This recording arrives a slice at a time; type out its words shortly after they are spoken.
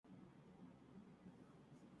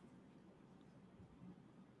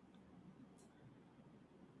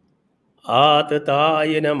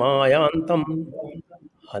आततायन मायान्तं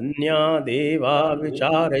हन्यादेवा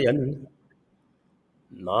विचारयन्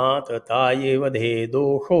नातताये वधे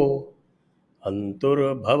दोषो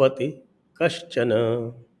हन्तुर्भवति कश्चन।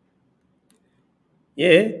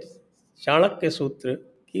 ये चाणक्य सूत्र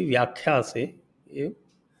की व्याख्या से ये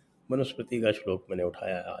मनुस्मृति का श्लोक मैंने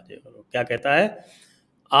उठाया है आज। क्या कहता है?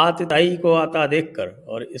 आतताई को आता देखकर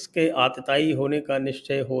और इसके आतताई होने का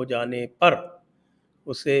निश्चय हो जाने पर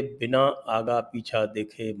उसे बिना आगा पीछा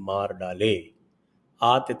देखे मार डाले।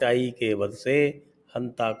 आतताई के वध से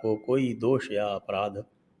हंता को कोई दोष या अपराध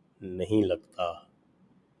नहीं लगता।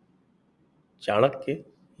 चाणक्य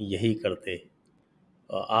यही करते।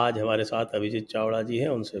 और आज हमारे साथ अभिजीत चावड़ा जी हैं,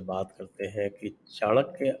 उनसे बात करते हैं कि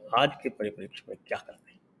चाणक्य आज के परिप्रेक्ष्य में क्या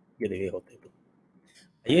करते हैं यदि ये होते तो।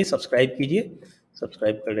 आइए सब्सक्राइब कीजिए।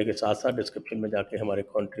 सब्सक्राइब करने के साथ साथ डिस्क्रिप्शन में जाके हमारे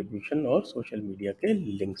कंट्रीब्यूशन और सोशल मीडिया के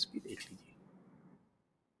लिंक्स भी देख लीजिए।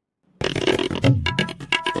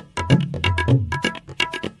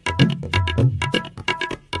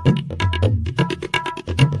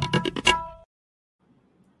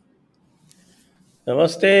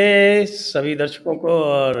 नमस्ते सभी दर्शकों को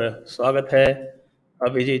और स्वागत है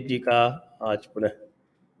अभिजीत जी का आज पुनः।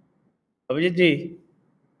 अभिजीत जी,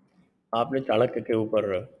 आपने चाणक्य के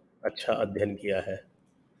ऊपर अच्छा अध्ययन किया है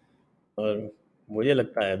और मुझे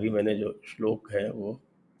लगता है अभी मैंने जो श्लोक है वो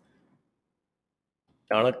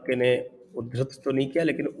चाणक्य ने उद्धृत तो नहीं किया,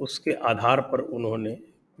 लेकिन उसके आधार पर उन्होंने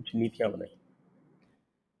कुछ नीतियां बनाई।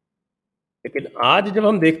 लेकिन आज जब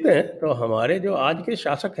हम देखते हैं तो हमारे जो आज के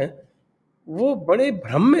शासक हैं वो बड़े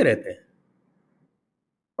भ्रम में रहते हैं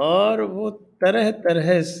और वो तरह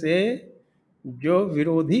तरह से जो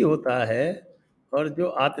विरोधी होता है और जो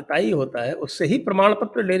आतताई होता है उससे ही प्रमाण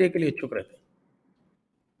पत्र लेने के लिए इच्छुक रहते हैं।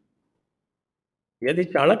 यदि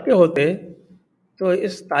चाणक्य होते तो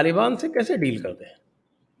इस तालिबान से कैसे डील करते हैं?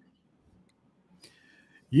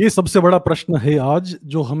 ये सबसे बड़ा प्रश्न है आज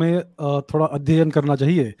जो हमें थोड़ा अध्ययन करना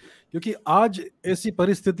चाहिए, क्योंकि आज ऐसी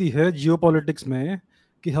परिस्थिति है जियोपॉलिटिक्स में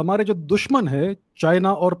कि हमारे जो दुश्मन है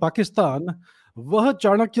चाइना और पाकिस्तान, वह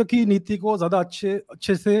चाणक्य की नीति को ज्यादा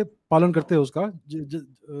अच्छे से पालन करते हैं उसका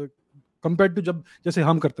कंपेयर टू जब जैसे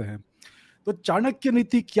हम करते हैं। तो चाणक्य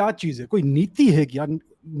नीति क्या चीज है? कोई नीति है क्या?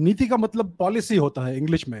 नीति का मतलब पॉलिसी होता है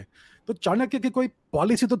इंग्लिश में। तो चाणक्य की कोई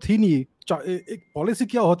पॉलिसी तो थी नहीं। एक पॉलिसी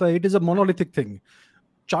क्या होता है? It is a monolithic thing.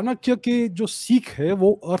 Chanakya के जो सीख है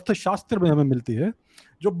वो अर्थशास्त्र में हमें मिलती है,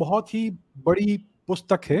 जो बहुत ही बड़ी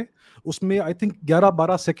पुस्तक है। उसमें आई थिंक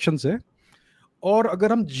 11-12 सेक्शंस है। और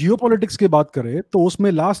अगर हम जियोपॉलिटिक्स की बात करें तो उसमें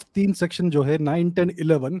लास्ट 3 सेक्शन जो है 9, 10,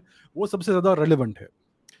 11 वो सबसे ज्यादा रेलेवेंट है।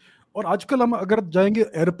 और आजकल हम अगर जाएंगे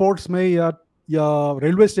एयरपोर्ट्स में या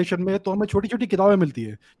रेलवे स्टेशन में तो हमें छोटी छोटी किताबें मिलती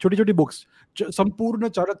है, छोटी छोटी बुक्स, संपूर्ण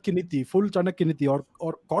चाणक्य नीति, फुल चाणक्य नीति और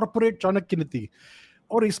कॉर्पोरेट चाणक्य नीति।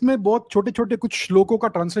 और इसमें बहुत छोटे छोटे कुछ श्लोकों का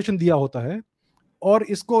ट्रांसलेशन दिया होता है और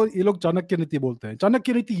इसको ये लोग चाणक्य नीति बोलते हैं।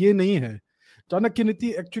 चाणक्य नीति ये नहीं है। चाणक्य नीति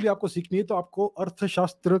एक्चुअली आपको सीखनी है तो आपको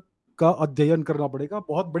अर्थशास्त्र का अध्ययन करना पड़ेगा।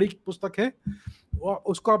 बहुत बड़ी पुस्तक है और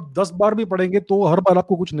उसको आप 10 बार भी पढ़ेंगे तो हर बार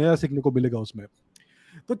आपको कुछ नया सीखने को मिलेगा उसमें।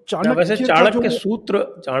 तो वैसे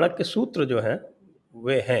चाणक्य सूत्र जो हैं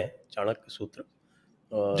वे हैं चाणक्य सूत्र,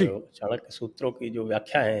 और चाणक्य सूत्रों की जो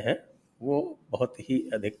व्याख्याएं हैं वो बहुत ही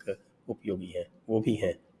अधिक उपयोगी है, वो भी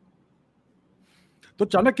हैं। तो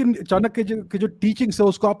चाणक्य के जो टीचिंग्स है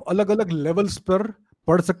उसको आप अलग अलग लेवल्स पर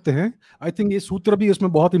पढ़ सकते हैं। आई थिंक ये सूत्र भी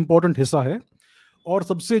इसमें बहुत इंपॉर्टेंट हिस्सा है। और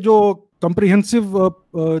सबसे जो कंप्रिहेंसिव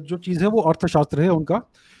जो चीज है वो अर्थशास्त्र है उनका।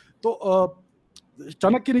 तो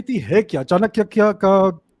चाणक्य नीति है क्या? चाणक्य क्या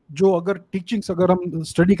का जो अगर टीचिंग्स अगर हम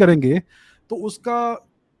स्टडी करेंगे तो उसका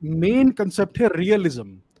मेन कंसेप्ट है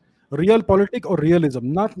रियलिज्म, रियल पॉलिटिक और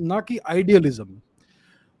रियलिज्म, ना कि आइडियलिज्म।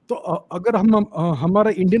 तो अगर हम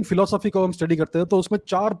हमारे इंडियन फिलोसॉफी को हम स्टडी करते हैं तो उसमें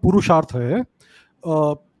 4 पुरुषार्थ है,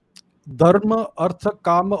 धर्म, अर्थ,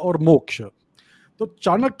 काम और मोक्ष। तो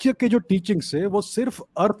चाणक्य के जो टीचिंग्स है वो सिर्फ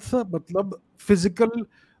अर्थ मतलब फिजिकल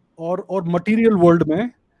और मटेरियल वर्ल्ड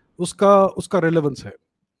में उसका रेलेवेंस है।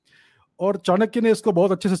 और चाणक्य ने इसको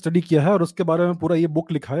बहुत अच्छे से स्टडी किया है और उसके बारे में पूरा ये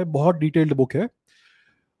बुक लिखा है, बहुत डिटेल्ड बुक है।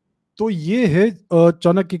 तो ये है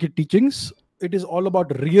चाणक्य की teachings. It is all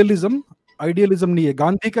about realism, idealism नहीं है।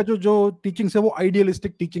 गांधी का जो टीचिंग्स है वो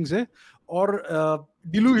आइडियलिस्टिक टीचिंग्स है और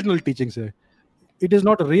डिल्यूजनल टीचिंग्स है। It is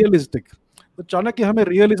not realistic. तो चाणक्य हमें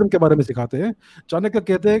रियलिज्म के बारे में सिखाते हैं। चाणक्य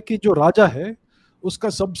कहते हैं कि जो राजा है उसका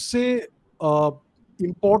सबसे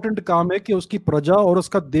इंपॉर्टेंट काम है कि उसकी प्रजा और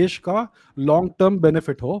उसका देश का लॉन्ग टर्म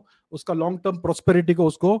बेनिफिट हो, उसका लॉन्ग टर्म प्रोस्पेरिटी को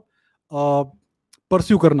उसको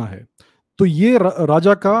परस्यू करना है। तो ये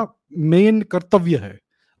राजा का मेन कर्तव्य है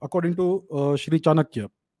अकॉर्डिंग टू श्री चाणक्य।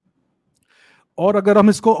 और अगर हम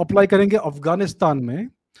इसको अप्लाई करेंगे अफगानिस्तान में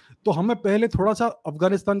तो हमें पहले थोड़ा सा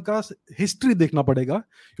अफगानिस्तान का हिस्ट्री देखना पड़ेगा,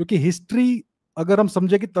 क्योंकि हिस्ट्री अगर हम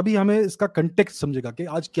समझेंगे तभी हमें इसका कंटेक्स्ट समझेगा कि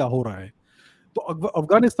आज क्या हो रहा है। तो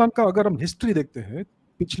अफगानिस्तान का अगर हम हिस्ट्री देखते हैं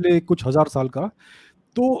पिछले कुछ हजार साल का,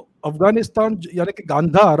 तो अफगानिस्तान यानी कि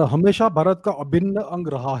गांधार हमेशा भारत का अभिन्न अंग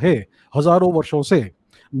रहा है, हजारों वर्षों से,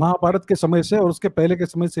 महाभारत के समय से और उसके पहले के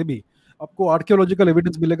समय से भी। आपको आर्कियोलॉजिकल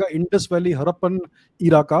एविडेंस मिलेगा इंडस वैली हड़प्पन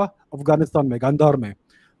इरा का अफगानिस्तान में, गांधार में।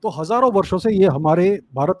 तो हजारों वर्षों से ये हमारे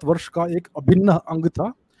भारतवर्ष का एक अभिन्न अंग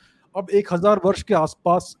था। अब 1000 वर्ष के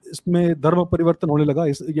आसपास इसमें धर्म परिवर्तन होने लगा,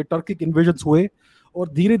 ये टर्किक इन्वेजन हुए और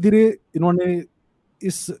धीरे धीरे इन्होंने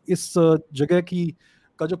इस जगह की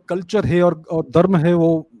का जो कल्चर है और धर्म है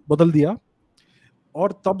वो बदल दिया,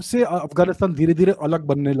 और तब से अफगानिस्तान धीरे धीरे अलग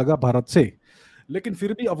बनने लगा भारत से। लेकिन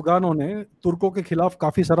फिर भी अफगानों ने तुर्कों के खिलाफ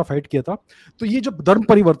काफी सारा फाइट किया था। तो ये जो धर्म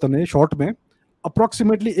परिवर्तन है शॉर्ट में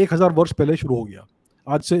अप्रोक्सीमेटली 1000 वर्ष पहले शुरू हो गया,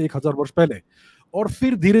 आज से 1000 वर्ष पहले। और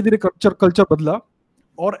फिर धीरे धीरे कल्चर कल्चर बदला,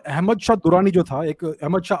 और अहमद शाह दुरानी जो था, एक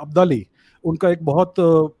अहमद शाह अब्दाली, उनका एक बहुत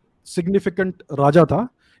सिग्निफिकेंट राजा था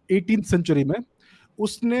 18th सेंचुरी में।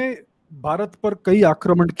 उसने भारत पर कई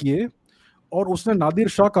आक्रमण किए और उसने नादिर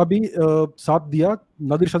शाह का भी साथ दिया।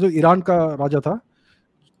 नादिर शाह जो ईरान का राजा था,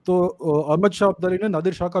 तो अहमद शाह अब्दाली ने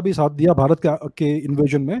नादिर शाह का भी साथ दिया भारत के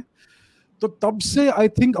इन्वेजन में। तो तब से आई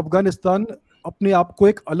थिंक अफगानिस्तान अपने आप को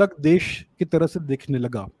एक अलग देश की तरह से देखने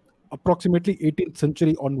लगा, अप्रोक्सीमेटली 18th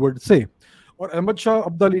सेंचुरी ऑनवर्ड से। और अहमद शाह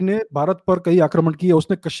अब्दाली ने भारत पर कई आक्रमण किए।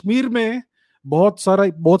 उसने कश्मीर में बहुत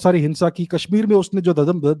सारी हिंसा की। कश्मीर में उसने जो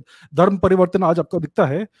धर्म परिवर्तन आज आपको दिखता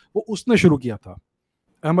है वो उसने शुरू किया था,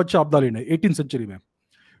 अहमद शाह अब्दाली ने 18th सेंचुरी में।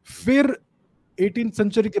 फिर 18th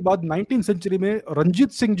सेंचुरी के बाद 19th सेंचुरी में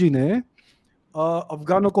रंजीत सिंह जी ने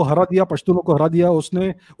अफगानों को हरा दिया, पश्तूनों को हरा दिया।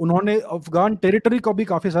 उन्होंने अफगान टेरिटरी को भी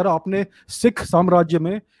काफी सारा अपने सिख साम्राज्य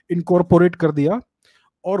में इनकॉर्पोरेट कर दिया।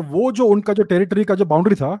 और वो जो उनका जो टेरिटरी का जो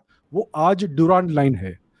बाउंड्री था वो आज ड्यूरांड लाइन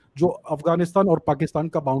है, जो अफगानिस्तान और पाकिस्तान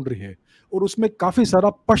का बाउंड्री है। और उसमें काफी सारा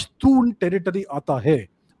पश्तून टेरिटरी आता है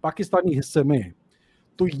पाकिस्तानी हिस्से में।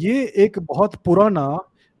 तो ये एक बहुत पुराना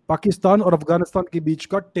पाकिस्तान और अफगानिस्तान के बीच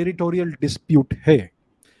का टेरिटोरियल डिस्प्यूट है।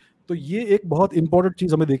 तो ये एक बहुत इंपॉर्टेंट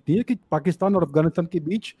चीज हमें देखती है कि पाकिस्तान और अफगानिस्तान के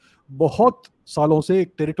बीच बहुत सालों से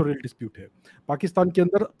एक टेरिटोरियल डिस्प्यूट है। पाकिस्तान के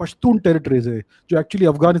अंदर पश्तून टेरिटरीज है जो एक्चुअली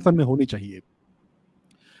अफगानिस्तान में होनी चाहिए।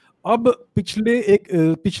 अब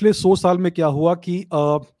पिछले 100 साल में क्या हुआ कि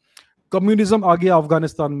कम्युनिज्म आ गया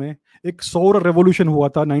अफगानिस्तान में। एक सौर रेवोल्यूशन हुआ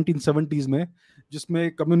था 1970s में,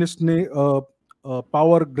 जिसमें कम्युनिस्ट ने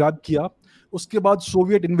पावर ग्रैब किया। उसके बाद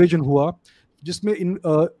सोवियत इन्वेजन हुआ, जिसमें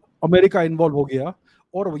अमेरिका इन्वॉल्व हो गया,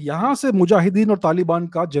 और यहां से मुजाहिदीन और तालिबान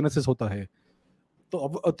का जेनेसिस होता है।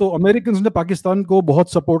 तो अमेरिकन ने पाकिस्तान को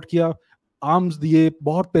बहुत सपोर्ट किया, आर्म्स दिए,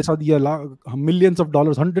 बहुत पैसा दिया, millions of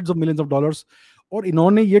dollars, hundreds of millions of dollars, और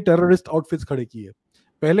इन्होंने ये टेररिस्ट आउटफिट्स खड़े किए।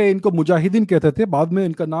 पहले इनको मुजाहिदीन कहते थे, बाद में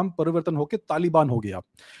इनका नाम परिवर्तन होकर तालिबान हो गया।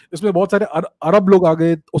 इसमें बहुत सारे अरब लोग आ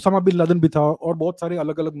गए, ओसामा बिन लादेन भी था, और बहुत सारे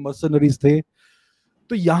अलग अलग मर्सनरीज थे।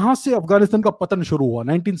 तो यहां से अफगानिस्तान का पतन शुरू हुआ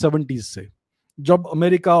 1970s से, जब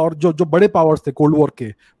अमेरिका और जो बड़े पावर्स थे कोल्ड वॉर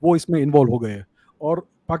के, वो इसमें इन्वॉल्व हो गए, और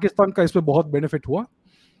पाकिस्तान का इसमें बहुत बेनिफिट हुआ।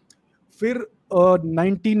 फिर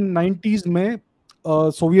 1990s में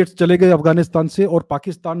सोवियट्स चले गए अफगानिस्तान से, और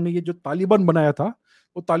पाकिस्तान ने ये जो तालिबान बनाया था,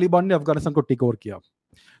 वो तालिबान ने अफगानिस्तान को टेक ओवर किया।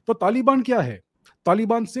 तो तालिबान क्या है?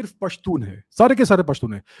 तालिबान सिर्फ पश्तून है, सारे के सारे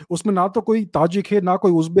पश्तून है। उसमें ना तो कोई ताजिक है, ना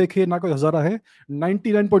कोई उज़्बेक है, ना कोई हजारा है।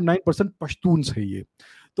 99.9% पश्तून है ये।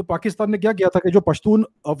 तो पाकिस्तान ने क्या किया था कि जो पश्तून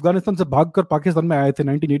अफगानिस्तान से भागकर पाकिस्तान में आए थे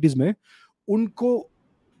 1980s में, उनको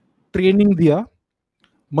ट्रेनिंग दिया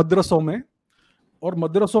मदरसों में। और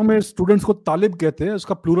मदरसों में स्टूडेंट्स को तालिब कहते हैं,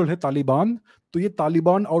 उसका प्लूरल है तालिबान। तो ये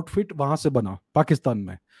तालिबान आउटफिट वहां से बना पाकिस्तान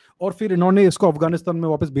में, और फिर इन्होंने इसको अफगानिस्तान में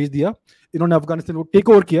वापस भेज दिया। इन्होंने अफगानिस्तान को टेक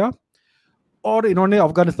ओवर किया, और इन्होंने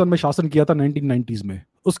अफगानिस्तान में शासन किया था 1990s में।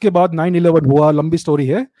 उसके बाद 9/11 हुआ, लंबी स्टोरी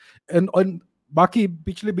है। एंड बाकी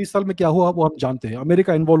पिछले 20 साल में क्या हुआ वो हम जानते हैं।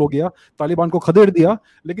 अमेरिका इन्वॉल्व हो गया, तालिबान को खदेड़ दिया,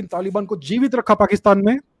 लेकिन तालिबान को जीवित रखा पाकिस्तान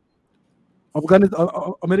में।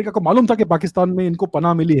 अमेरिका को मालूम था कि पाकिस्तान में इनको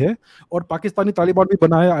पनाह मिली है, और पाकिस्तानी तालिबान भी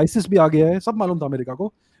बना है, आईसिस भी आ गया है, सब मालूम था अमेरिका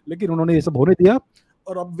को, लेकिन उन्होंने ये सब होने दिया।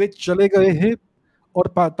 और अब वे चले गए हैं, और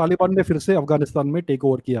तालिबान ने फिर से अफगानिस्तान में टेक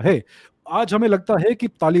ओवर किया है। आज हमें लगता है कि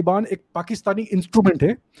तालिबान एक पाकिस्तानी इंस्ट्रूमेंट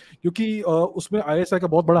है, क्योंकि उसमें आईएसआई का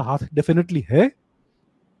बहुत बड़ा हाथ डेफिनेटली है।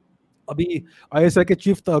 अभी आईएसआई के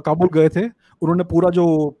चीफ काबुल गए थे, उन्होंने पूरा जो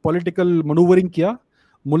पॉलिटिकल मनूवरिंग किया,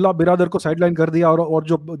 मुल्ला बिरादर को साइडलाइन कर दिया, और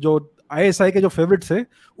जो आईएसआई के जो फेवरेट्स है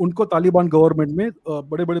उनको तालिबान गवर्नमेंट में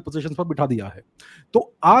बड़े बड़े पोजीशंस पर बिठा दिया है।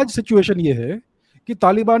 तो आज सिचुएशन ये है कि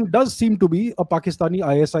Taliban does seem to be a Pakistani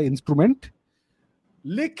ISI instrument.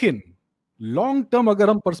 Long term अगर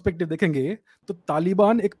हम पर्सपेक्टिव देखेंगे तो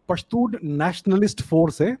तालिबान एक पश्तून नेशनलिस्ट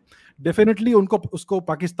फोर्स है। डेफिनेटली उनको उसको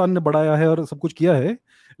पाकिस्तान ने बढ़ाया है और सब कुछ किया है,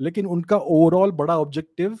 लेकिन उनका ओवरऑल बड़ा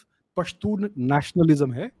ऑब्जेक्टिव पश्तून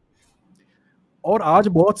नेशनलिज्म है। और आज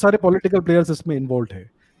बहुत सारे पॉलिटिकल प्लेयर्स इसमें इन्वॉल्व है।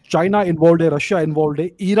 चाइना इन्वॉल्व है, रशिया इन्वॉल्व है,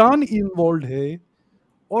 ईरान इन्वॉल्व है,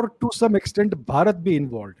 और टू सम एक्सटेंट भारत भी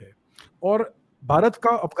इन्वॉल्व है। और भारत का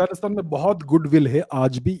अफगानिस्तान में बहुत गुडविल है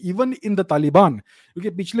आज भी, इवन इन द तालिबान, क्योंकि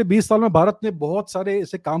पिछले 20 साल में भारत ने बहुत सारे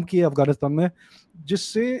ऐसे काम किए अफगानिस्तान में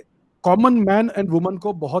जिससे कॉमन मैन एंड वुमन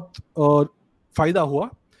को बहुत फायदा हुआ।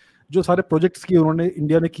 जो सारे प्रोजेक्ट्स किए उन्होंने,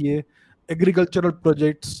 इंडिया ने किए, एग्रीकल्चरल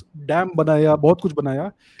प्रोजेक्ट्स, डैम बनाया, बहुत कुछ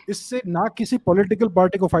बनाया। इससे ना किसी पॉलिटिकल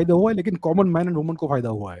पार्टी को फायदा हुआ है, लेकिन कॉमन मैन एंड वुमन को फायदा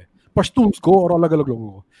हुआ है, पश्तून्स को और अलग अलग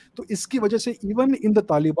लोगों को। तो इसकी वजह से even in the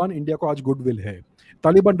Taliban India को आज गुडविल है।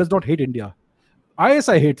 Taliban does not hate India,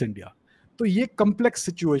 ISI hates India. तो ये कॉम्प्लेक्स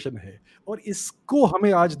सिचुएशन है, और इसको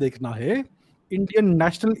हमें आज देखना है इंडियन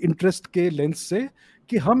नेशनल इंटरेस्ट के लेंस से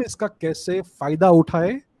कि हम इसका कैसे फायदा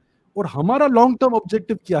उठाए, और हमारा लॉन्ग टर्म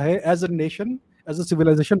ऑब्जेक्टिव क्या है as a nation, as a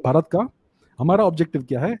civilisation. Bharat का हमारा ऑब्जेक्टिव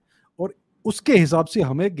क्या है, और उसके हिसाब से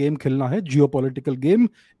हमें गेम खेलना है, जियोपॉलिटिकल गेम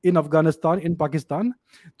इन अफगानिस्तान, इन पाकिस्तान।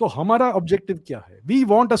 तो हमारा ऑब्जेक्टिव क्या है? We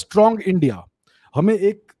want a strong India. हमें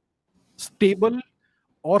एक स्टेबल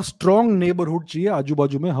और स्ट्रांग नेबरहुड चाहिए आजू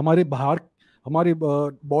बाजू में, हमारे बाहर, हमारे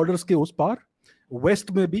बॉर्डर्स के उस पार,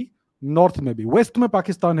 वेस्ट में भी, नॉर्थ में भी। वेस्ट में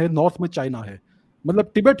पाकिस्तान है, नॉर्थ में चाइना है,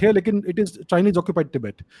 मतलब तिब्बत है, लेकिन it is Chinese occupied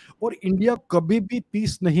Tibet. और इंडिया कभी भी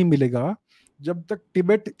पीस नहीं मिलेगा जब तक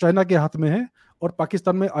तिब्बत चाइना के हाथ में है और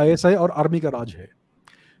पाकिस्तान में आईएसआई और आर्मी का राज है।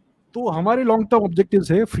 तो हमारे लॉन्ग टर्म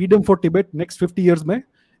ऑब्जेक्टिव्स है freedom for Tibet next 50 years में,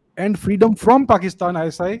 and freedom from Pakistan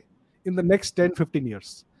ISI in the next 10-15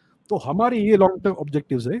 years. तो हमारे ये लॉन्ग टर्म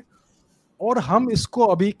ऑब्जेक्टिव्स है, और हम इसको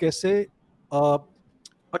अभी कैसे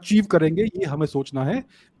अचीव करेंगे ये हमें सोचना है।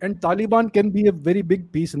 And Taliban can be a very big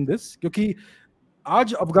piece in this, क्योंकि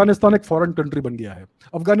आज अफगानिस्तान एक फॉरेन कंट्री बन गया है।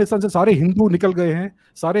 अफगानिस्तान से सारे हिंदू निकल गए हैं,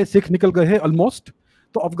 सारे सिख निकल गए हैं ऑलमोस्ट।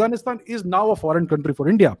 तो Afghanistan is now a foreign country for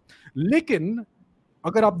India. लेकिन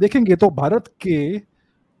अगर आप देखेंगे तो भारत के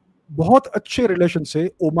बहुत अच्छे रिलेशन से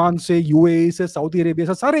ओमान से, यूएई से, सऊदी अरेबिया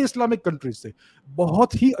से, सारे इस्लामिक कंट्रीज से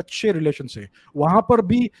बहुत ही अच्छे रिलेशन से। वहां पर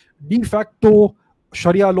भी डी फैक्टो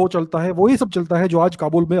शरिया लॉ चलता है, वही सब चलता है जो आज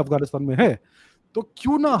काबुल में, अफगानिस्तान में है। तो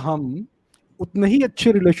क्यों ना हम उतने ही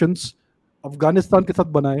अच्छे रिलेशंस अफगानिस्तान के साथ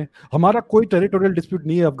बनाए। हमारा कोई टेरिटोरियल डिस्प्यूट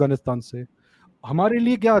नहीं है अफगानिस्तान से। हमारे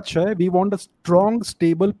लिए क्या अच्छा है? We want a strong,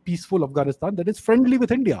 stable, peaceful Afghanistan that is friendly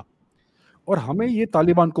with India. और हमें ये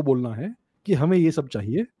तालिबान को बोलना है कि हमें ये सब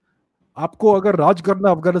चाहिए। आपको अगर राज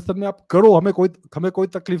करना अफगानिस्तान में, आप करो, हमें कोई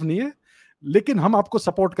तकलीफ नहीं है, लेकिन हम आपको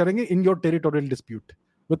सपोर्ट करेंगे in your territorial dispute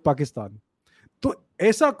with Pakistan. तो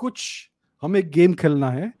ऐसा कुछ हमें गेम खेलना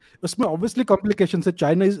है। उसमें ऑब्वियसली कॉम्प्लिकेशन है,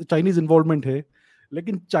 चाइनीज इन्वॉल्वमेंट है,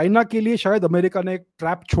 लेकिन चाइना के लिए शायद अमेरिका ने एक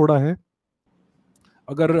ट्रैप छोड़ा है।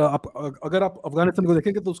 अगर आप अफगानिस्तान को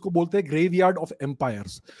देखेंगे तो उसको बोलते हैं ग्रेवयार्ड ऑफ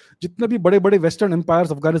एम्पायर्स। जितने भी बड़े बड़े वेस्टर्न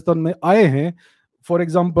एम्पायर्स अफगानिस्तान में आए हैं, फॉर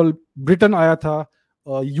एग्जांपल ब्रिटेन आया था,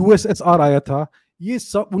 यूएसएसआर आया था, ये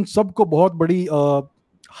सब, उन सब को बहुत बड़ी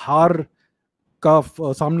हार का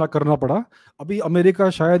सामना करना पड़ा। अभी अमेरिका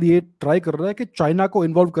शायद ये ट्राई कर रहा है कि चाइना को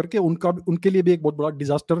इन्वॉल्व करके उनके लिए भी एक बहुत बड़ा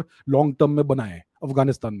डिजास्टर लॉन्ग टर्म में बनाए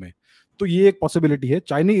अफगानिस्तान में। तो ये एक पॉसिबिलिटी है।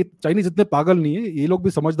 चाइनीज इतने पागल नहीं है, ये लोग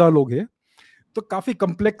भी समझदार लोग हैं। तो काफी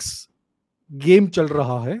कॉम्प्लेक्स गेम चल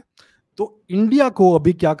रहा है। तो इंडिया को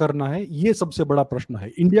अभी क्या करना है, ये सबसे बड़ा प्रश्न है।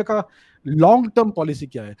 इंडिया का लॉन्ग टर्म पॉलिसी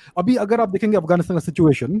क्या है? अभी अगर आप देखेंगे अफगानिस्तान का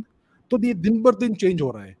सिचुएशन, तो ये दिन बर दिन चेंज हो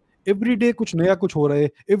रहा है। एवरी डे कुछ नया कुछ हो रहा है,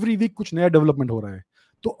 एवरी वीक कुछ नया डेवलपमेंट हो रहा है।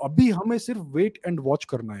 तो अभी हमें सिर्फ वेट एंड वॉच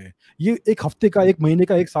करना है। ये एक हफ्ते का, एक महीने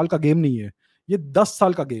का, एक साल का गेम नहीं है, ये 10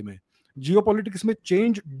 साल का गेम है। जियोपॉलिटिक्स में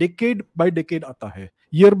चेंज डेकेड बाय डेकेड आता है,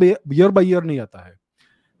 ईयर बाय ईयर नहीं आता है।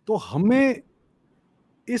 तो हमें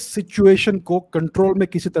इस सिचुएशन को कंट्रोल में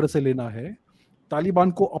किसी तरह से लेना है,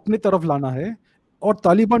 तालिबान को अपने तरफ लाना है, और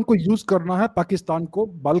तालिबान को यूज करना है पाकिस्तान को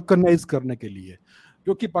बाल्कनाइज करने के लिए।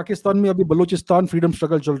 क्योंकि पाकिस्तान में अभी बलूचिस्तान फ्रीडम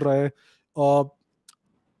स्ट्रगल चल रहा है,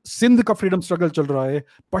 सिंध का फ्रीडम स्ट्रगल चल रहा है,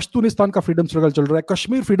 पश्तूनिस्तान का फ्रीडम स्ट्रगल चल रहा है,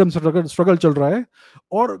 कश्मीर फ्रीडम स्ट्रगल चल रहा है।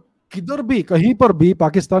 और किधर भी, कहीं पर भी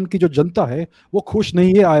पाकिस्तान की जो जनता है वो खुश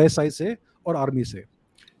नहीं है आईएसआई से और आर्मी से।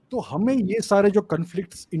 तो हमें ये सारे जो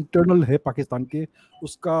कन्फ्लिक्ट्स इंटरनल है पाकिस्तान के,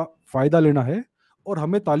 उसका फायदा लेना है, और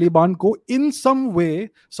हमें तालिबान को इन सम वे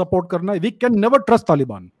सपोर्ट करना है। We can never trust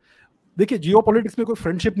Taliban. देखिए, जियोपॉलिटिक्स में कोई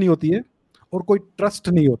फ्रेंडशिप नहीं होती है और कोई ट्रस्ट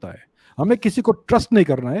नहीं होता है। हमें किसी को ट्रस्ट नहीं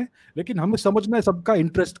करना है, लेकिन हमें समझना है सबका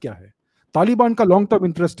इंटरेस्ट क्या है। तालिबान का लॉन्ग टर्म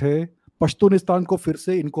इंटरेस्ट है पश्तूनिस्तान को फिर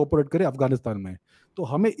से इनकॉर्पोरेट करे अफगानिस्तान में। तो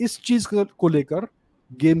हमें इस चीज को लेकर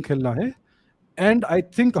गेम खेलना है। एंड आई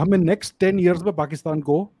थिंक हमें नेक्स्ट 10 ईयर्स में पाकिस्तान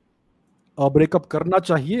को ब्रेकअप करना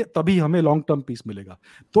चाहिए, तभी हमें लॉन्ग टर्म पीस मिलेगा।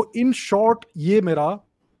 तो इन शॉर्ट ये मेरा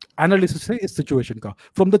एनालिसिस है इस सिचुएशन का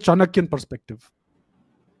फ्रॉम द चाणक्यन पर्सपेक्टिव।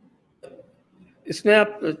 इसमें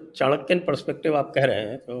आप चाणक्यन पर्सपेक्टिव आप कह रहे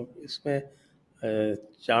हैं, तो इसमें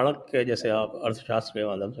चाणक्य जैसे आप अर्थशास्त्र के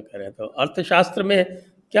माध्यम से कह रहे हैं, तो अर्थशास्त्र में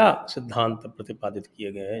क्या सिद्धांत प्रतिपादित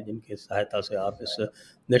किए गए हैं जिनकी सहायता से आप इस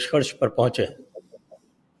निष्कर्ष पर पहुंचे?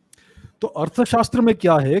 तो अर्थशास्त्र में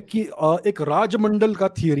क्या है कि एक राजमंडल का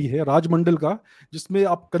थियरी है, राजमंडल का, जिसमें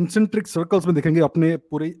आप कंसेंट्रिक सर्कल्स में देखेंगे अपने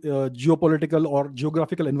पूरे जियोपॉलिटिकल और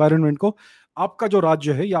जियोग्राफिकल एनवायरनमेंट को। आपका जो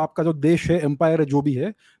राज्य है या आपका जो देश है, एम्पायर है, जो भी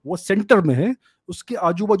है, वो सेंटर में है। उसके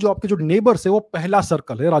आजू बाजू आपके जो नेबर्स है, वो पहला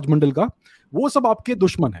सर्कल है राजमंडल का, वो सब आपके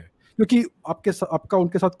दुश्मन है, क्योंकि आपका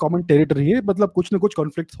उनके साथ कॉमन टेरिटरी है, मतलब कुछ ना कुछ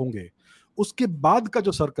कॉन्फ्लिक्ट होंगे। उसके बाद का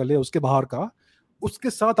जो सर्कल है, उसके बाहर का, उसके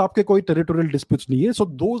साथ आपके कोई टेरिटोरियल डिस्प्यूट्स नहीं है, so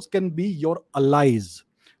those can be your allies.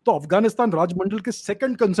 तो अफगानिस्तान राजमंडल के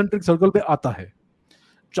सेकंड कंसेंट्रिक सर्कल पे आता है।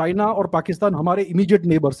 चाइना और पाकिस्तान हमारे इमीडिएट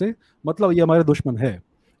नेबर से, मतलब ये हमारे दुश्मन है।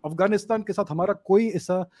 अफगानिस्तान के साथ हमारा कोई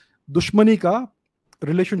ऐसा दुश्मनी का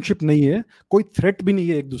रिलेशनशिप नहीं है, कोई थ्रेट भी नहीं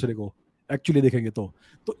है एक दूसरे को एक्चुअली देखेंगे तो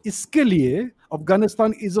इसके लिए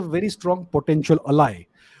Afghanistan is a very strong potential Alai.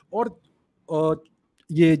 और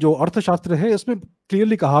ये जो अर्थशास्त्र है, इसमें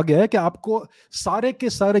क्लियरली कहा गया है कि आपको सारे के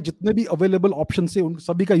सारे जितने भी अवेलेबल ऑप्शन है उन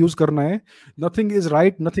सभी का यूज करना है। Nothing is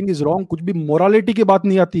right, nothing is wrong, कुछ भी मोरालिटी की बात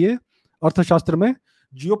नहीं आती है अर्थशास्त्र में।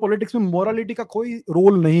 जियोपॉलिटिक्स में मोरालिटी का कोई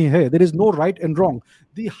रोल नहीं है। There is no right and wrong.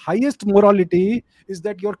 The highest morality is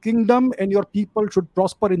that your kingdom and your people should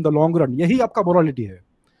prosper in the long run. यही आपका मोरालिटी है।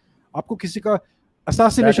 आपको किसी का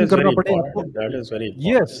असैसिनेशन करना पड़े, आपको,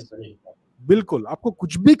 यस, बिल्कुल, आपको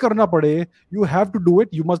कुछ भी करना पड़े, you have to do it,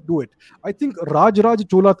 you must do it. I think Rajaraja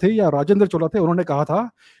चोला थे या राजेंद्र चोला थे, उन्होंने कहा था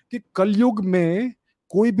कि कलयुग में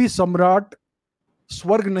कोई भी सम्राट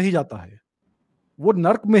स्वर्ग नहीं जाता है, वो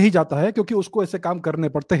नर्क में ही जाता है, क्योंकि उसको ऐसे काम करने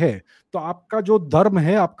पड़ते हैं। तो आपका जो धर्म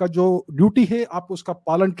है, आपका जो ड्यूटी है, आप उसका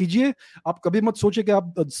पालन कीजिए। आप कभी मत सोचिए कि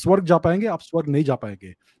आप स्वर्ग जा पाएंगे, आप स्वर्ग नहीं जा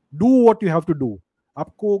पाएंगे। Do what you have to do.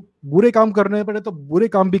 आपको बुरे काम करने पड़े तो बुरे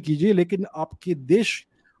काम भी कीजिए, लेकिन आपके देश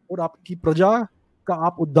और आपकी प्रजा का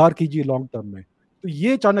आप उद्धार कीजिए लॉन्ग टर्म में। तो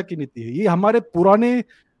ये चाणक्य नीति है। ये हमारे पुराने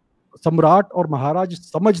सम्राट और महाराज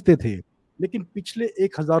समझते थे, लेकिन पिछले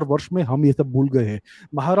 1000 वर्ष में हम ये सब भूल गए हैं।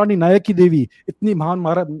 महारानी नायकी देवी इतनी महान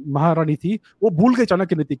महारानी थी, वो भूल गए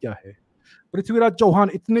चाणक्य नीति क्या है। पृथ्वीराज चौहान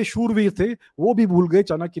इतने शूरवीर थे, वो भी भूल गए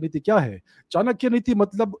चाणक्य नीति क्या है। चाणक्य नीति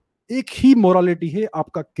मतलब एक ही मोरालिटी है,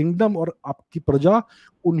 आपका किंगडम और आपकी प्रजा,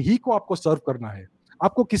 उन्हीं को आपको सर्व करना है,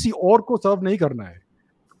 आपको किसी और को सर्व नहीं करना है।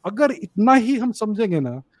 अगर इतना ही हम समझेंगे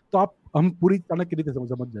ना, तो हम पूरी चाणक्य नीति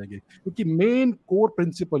समझ जाएंगे। क्योंकि मेन कोर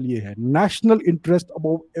प्रिंसिपल ये है, national interest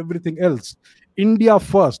above everything else, India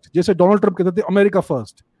first. जैसे डोनाल्ड ट्रंप कहते थे अमेरिका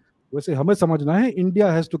फर्स्ट, वैसे हमें समझना है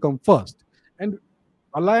India has to come first. And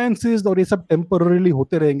alliances और ये सब टेम्पररीली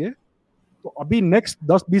होते रहेंगे। तो अभी नेक्स्ट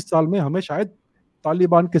 10-20 साल में हमें शायद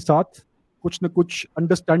तालिबान के साथ कुछ न कुछ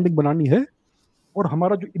अंडरस्टैंडिंग बनानी है, और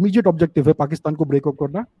हमारा जो इमीडिएट ऑब्जेक्टिव है पाकिस्तान को ब्रेकअप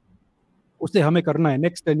करना, उसे हमें करना है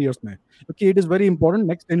नेक्स्ट 10 ईयर्स में, क्योंकि it is very important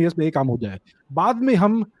next 10 years में ये काम हो जाए। बाद में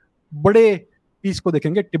हम बड़े पीस को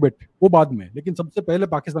देखेंगे, टिबेट, वो बाद में, लेकिन सबसे पहले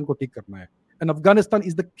पाकिस्तान को ठीक करना है। And Afghanistan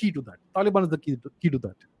is the key to that, Taliban is the key to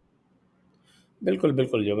that. बिल्कुल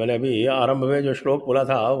बिल्कुल, जो मैंने अभी आरंभ में जो श्लोक बोला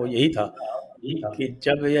था वो यही था कि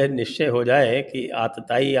जब यह निश्चय हो जाए कि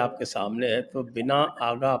आतताई आपके सामने है, तो बिना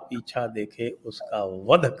आगा पीछा देखे उसका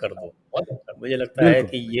वध कर दो। मुझे लगता है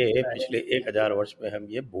कि ये पिछले 1000 वर्ष में हम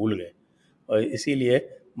ये भूल गए, और इसीलिए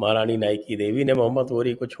महारानी नायकी देवी ने मोहम्मद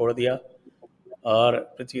गोरी को छोड़ दिया और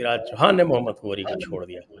पृथ्वीराज चौहान ने मोहम्मद गोरी को छोड़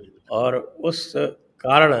दिया, और उस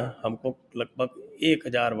कारण हमको लगभग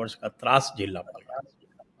 1000 वर्ष का त्रास झेलना पड़ा।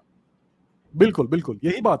 बिल्कुल बिल्कुल,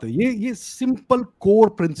 यही बात है। ये सिंपल कोर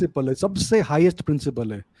प्रिंसिपल है, सबसे हाईएस्ट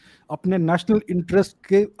प्रिंसिपल है। अपने नेशनल इंटरेस्ट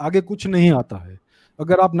के आगे कुछ नहीं आता है।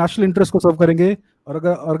 अगर आप नेशनल इंटरेस्ट को सर्व करेंगे, और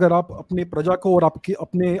अगर आप अपनी प्रजा को और आपकी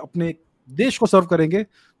अपने अपने देश को सर्व करेंगे,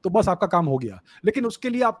 तो बस आपका काम हो गया। लेकिन उसके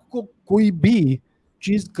लिए आपको कोई भी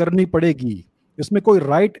चीज करनी पड़ेगी। इसमें कोई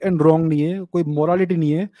राइट एंड रॉन्ग नहीं है, कोई मोरालिटी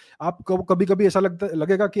नहीं है। आपको कभी कभी ऐसा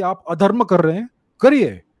लगेगा कि आप अधर्म कर रहे हैं,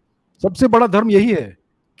 करिए। सबसे बड़ा धर्म यही है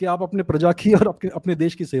कि आप अपने प्रजा की और अपने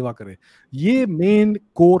देश की सेवा करें। ये मेन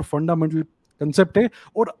कोर फंडामेंटल कंसेप्ट है।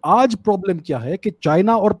 और आज प्रॉब्लम क्या है कि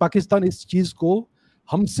चाइना और पाकिस्तान इस चीज को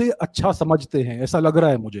हमसे अच्छा समझते हैं, ऐसा लग रहा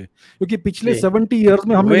है मुझे, क्योंकि पिछले 70 ईयर्स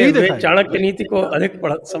में हमने यही देखा है। चाणक्य नीति को अधिक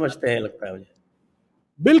समझते हैं, लगता है मुझे।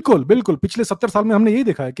 बिल्कुल बिल्कुल, पिछले 70 साल में हमने यही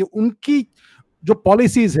देखा है कि उनकी जो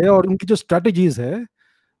पॉलिसीज है और उनकी जो स्ट्रेटेजीज है,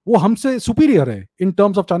 वो हमसे सुपीरियर है इन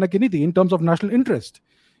टर्म्स ऑफ चाणक्य नीति, in terms of national interest.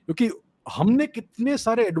 क्योंकि हमने कितने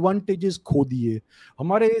सारे एडवांटेजेस खो दिए।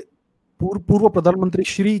 हमारे पूर्व प्रधानमंत्री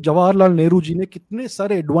श्री जवाहरलाल नेहरू जी ने कितने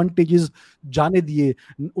सारे एडवांटेजेस जाने दिए।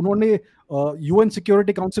 उन्होंने यूएन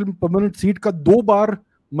सिक्योरिटी काउंसिल में परमानेंट सीट का 2 बार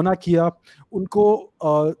मना किया। उनको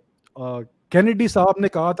कैनेडी साहब ने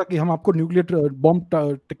कहा था कि हम आपको न्यूक्लियर बॉम्ब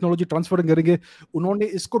टेक्नोलॉजी ट्रांसफर करेंगे, उन्होंने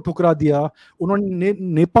इसको ठुकरा दिया। उन्होंने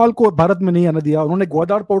नेपाल को भारत में नहीं आने दिया, उन्होंने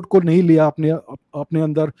ग्वादार पोर्ट को नहीं लिया अपने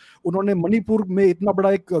अंदर। उन्होंने मणिपुर में इतना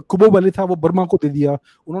बड़ा एक कुबो वैली था वो बर्मा को दे दिया।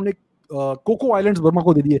 उन्होंने कोको आइलैंड्स बर्मा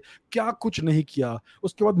को दे दिए, क्या कुछ नहीं किया।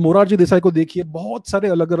 उसके बाद मोरारजी देसाई को देखिए, बहुत सारे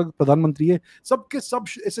अलग अलग प्रधानमंत्री है, सबके सब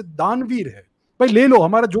ऐसे दानवीर है। भाई ले लो,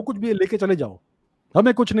 हमारा जो कुछ भी है लेके चले जाओ,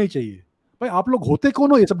 हमें कुछ नहीं चाहिए। भाई आप लोग होते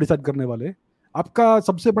कौन हो ये सब डिसाइड करने वाले? आपका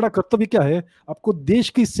सबसे बड़ा कर्तव्य क्या है? आपको देश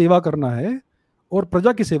की सेवा करना है और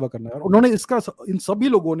प्रजा की सेवा करना है। और उन्होंने इसका, इन सभी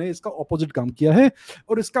लोगों ने इसका ऑपोजिट काम किया है।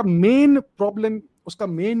 और इसका मेन प्रॉब्लम, उसका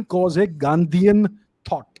मेन कॉज है Gandhian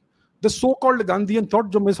thought, the so called Gandhian thought,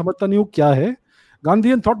 जो मैं समझता नहीं हूं क्या है।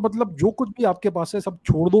 गांधीयन थॉट मतलब जो कुछ भी आपके पास है सब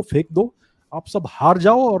छोड़ दो, फेंक दो, आप सब हार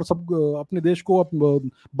जाओ और सब अपने देश को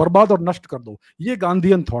बर्बाद और नष्ट कर दो, ये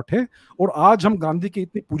गांधीयन थॉट है। और आज हम गांधी की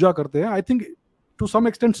इतनी पूजा करते हैं, I think to some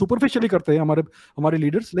extent superficially करते हैं हमारे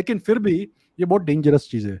लीडर्स, लेकिन फिर भी ये बहुत डेंजरस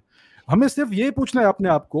चीज है। हमें सिर्फ ये पूछना है अपने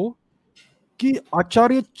आप को कि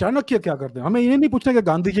आचार्य चाणक्य क्या करते हैं। हमें ये नहीं पूछना कि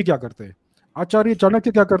गांधी जी क्या करते हैं, आचार्य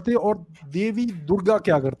चाणक्य क्या करते हैं और देवी दुर्गा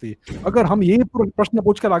क्या करती है। अगर हम ये प्रश्न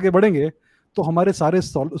पूछकर आगे बढ़ेंगे तो हमारे सारे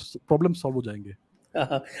प्रॉब्लम सॉल्व हो जाएंगे।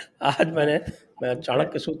 आज मैं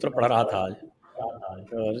चाणक्य सूत्र पढ़ रहा था आज,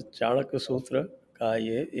 और चाणक्य सूत्र का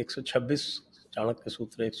ये 126, चाणक्य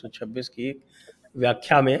सूत्र 126 की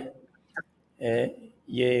व्याख्या में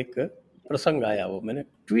ये एक प्रसंग आया, वो मैंने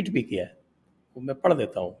ट्वीट भी किया है, वो मैं पढ़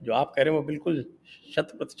देता हूँ। जो आप कह रहे हैं वो बिल्कुल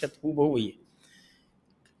 100% हूबहू वही है।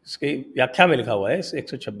 इसकी व्याख्या में लिखा हुआ है इस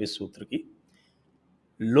 126 सूत्र की,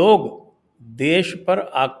 लोग देश पर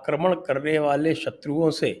आक्रमण करने वाले शत्रुओं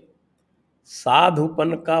से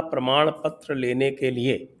साधुपन का प्रमाण पत्र लेने के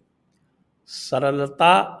लिए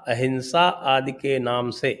सरलता, अहिंसा आदि के नाम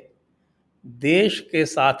से देश के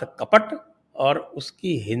साथ कपट और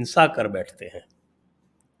उसकी हिंसा कर बैठते हैं।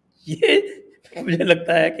 ये मुझे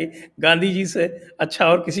लगता है कि गांधी जी से अच्छा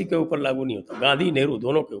और किसी के ऊपर लागू नहीं होता, गांधी नेहरू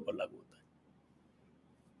दोनों के ऊपर लागू होता है।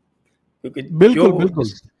 क्योंकि बिल्कुल बिल्कुल,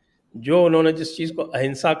 जो उन्होंने जिस चीज़ को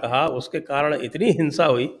अहिंसा कहा, उसके कारण इतनी हिंसा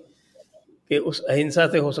हुई कि उस अहिंसा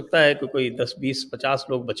से हो सकता है कि कोई 10, 20, 50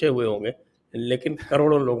 लोग बचे हुए होंगे, लेकिन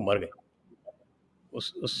करोड़ों लोग मर गए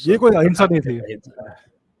उस ये कोई अहिंसा नहीं थी, अहिंसा।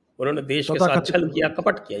 उन्होंने देश के साथ तथाकथित। छल किया,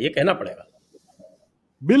 कपट किया, ये कहना पड़ेगा।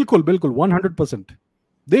 बिल्कुल बिल्कुल 100%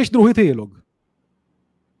 देशद्रोही थे ये लोग।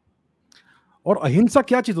 और अहिंसा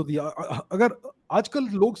क्या चीज होती है? अगर आजकल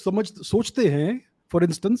लोग सोचते हैं फॉर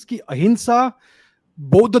इंस्टेंस कि अहिंसा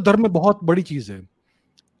बौद्ध धर्म में बहुत बड़ी चीज है।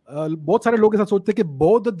 बहुत सारे लोग ऐसा सोचते हैं कि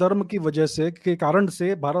बौद्ध धर्म की वजह से, के कारण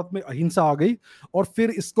से भारत में अहिंसा आ गई और फिर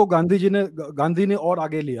इसको गांधी ने और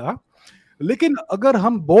आगे लिया। लेकिन अगर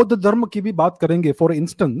हम बौद्ध धर्म की भी बात करेंगे फॉर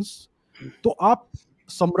इंस्टेंस, तो आप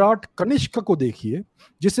सम्राट कनिष्क को देखिए,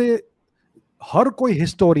 जिसे हर कोई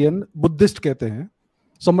हिस्टोरियन बुद्धिस्ट कहते हैं।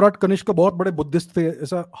 सम्राट कनिष्क बहुत बड़े बुद्धिस्ट थे,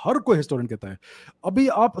 ऐसा हर कोई हिस्टोरियन कहता है। अभी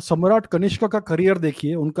आप सम्राट कनिष्क का करियर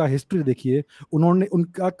देखिए, उनका हिस्ट्री देखिए,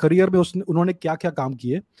 उनका करियर में उन्होंने क्या क्या काम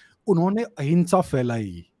किए। उन्होंने अहिंसा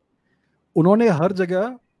फैलाई, उन्होंने हर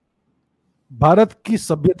जगह भारत की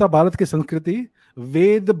सभ्यता, भारत की संस्कृति,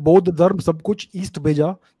 वेद, बौद्ध धर्म सब कुछ ईस्ट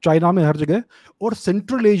भेजा, चाइना में हर जगह। और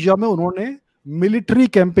सेंट्रल एशिया में उन्होंने मिलिट्री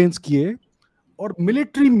कैंपेन्स किए, और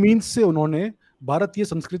मिलिट्री मीन्स से उन्होंने भारतीय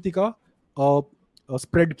संस्कृति का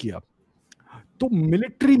स्प्रेड किया। तो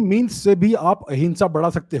मिलिट्री मीन्स से भी आप अहिंसा बढ़ा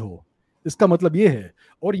सकते हो, इसका मतलब ये है।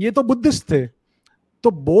 और ये तो बुद्धिस्ट थे।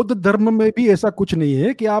 तो बौद्ध धर्म में भी ऐसा कुछ नहीं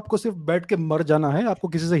है कि आपको सिर्फ बैठ के मर जाना है, आपको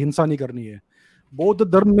किसी से हिंसा नहीं करनी है। बौद्ध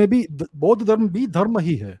धर्म भी धर्म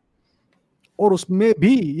ही है, और उसमें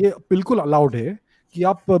भी ये बिल्कुल अलाउड है कि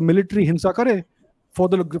आप मिलिट्री हिंसा करें फॉर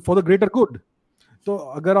द ग्रेटर गुड। तो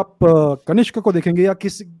अगर आप कनिष्क को देखेंगे, या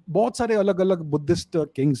किसी बहुत सारे अलग अलग बुद्धिस्ट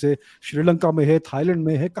किंग्स है, श्रीलंका में है, थाईलैंड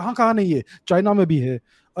में है, कहाँ कहाँ नहीं है, चाइना में भी है।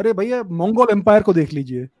 अरे भैया मंगोल एम्पायर को देख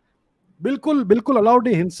लीजिए, बिल्कुल बिल्कुल अलाउड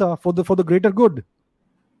है हिंसा फॉर द ग्रेटर गुड।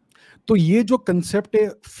 तो ये जो कंसेप्ट है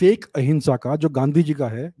फेक अहिंसा का, जो गांधी जी का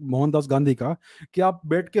है, मोहनदास गांधी का, कि आप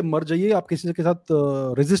बैठ के मर जाइए, आप किसी के साथ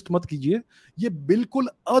रेजिस्ट मत कीजिए, ये बिल्कुल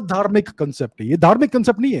अधार्मिक कंसेप्ट है। ये धार्मिक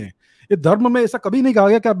कंसेप्ट नहीं है। ये धर्म में ऐसा कभी नहीं कहा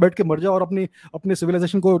गया कि आप बैठ के मर जाओ और अपने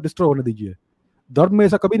सिविलाइजेशन को डिस्ट्रॉय होने दीजिए। धर्म में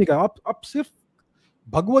ऐसा कभी नहीं कहा। आप सिर्फ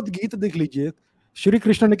भगवत गीता देख लीजिए, श्री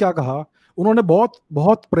कृष्ण ने क्या कहा। उन्होंने बहुत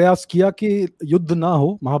बहुत प्रयास किया कि युद्ध ना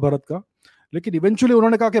हो महाभारत का, लेकिन इवेंचुअली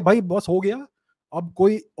उन्होंने कहा कि भाई बस हो गया, अब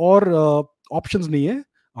कोई और ऑप्शंस नहीं है,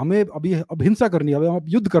 हमें अभी अब हिंसा करनी है, हमें अब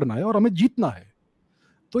युद्ध करना है और हमें जीतना है।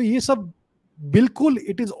 तो ये सब बिल्कुल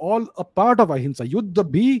it is all a part of ahimsa. युद्ध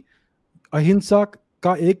भी अहिंसा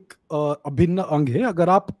का एक अभिन्न अंग है। अगर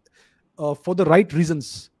आप फॉर द राइट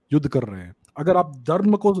रीजंस युद्ध कर रहे हैं, अगर आप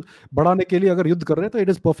धर्म को बढ़ाने के लिए अगर युद्ध कर रहे हैं, तो it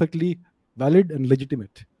is perfectly valid and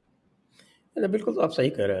legitimate. बिल्कुल तो आप सही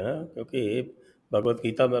कह रहे हैं, क्योंकि भगवत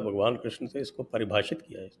गीता में भगवान कृष्ण से इसको परिभाषित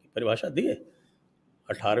किया है, इसकी परिभाषा दी है।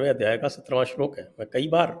 18वें अध्याय का 17वां श्लोक है। मैं कई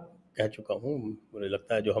बार कह चुका हूँ, मुझे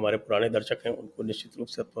लगता है जो हमारे पुराने दर्शक हैं उनको निश्चित रूप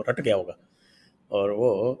से अब तो रट गया होगा, और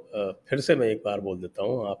वो फिर से मैं एक बार बोल देता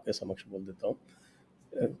हूँ, आपके समक्ष बोल देता हूँ।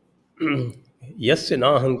 यस्य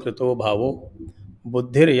नाहंकृतो भावो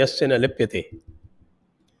बुद्धिर्यस्य न लिप्यते,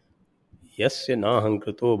 यस्य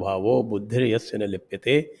नाहंकृतो भावो बुद्धिर्यस्य न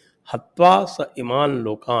लिप्यते, हत्वा स इमान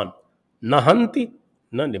लोकान न हंति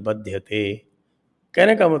न निबध्यते।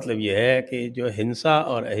 कहने का मतलब यह है कि जो हिंसा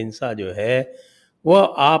और अहिंसा जो है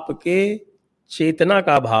वह आपके चेतना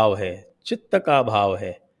का भाव है, चित्त का भाव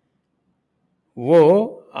है।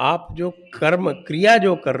 वो आप जो कर्म क्रिया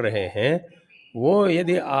जो कर रहे हैं, वो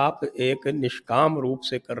यदि आप एक निष्काम रूप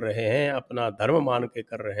से कर रहे हैं, अपना धर्म मान के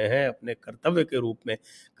कर रहे हैं, अपने कर्तव्य के रूप में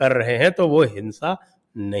कर रहे हैं, तो वो हिंसा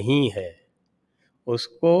नहीं है।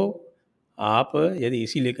 उसको आप यदि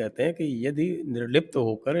इसीलिए कहते हैं कि यदि निर्लिप्त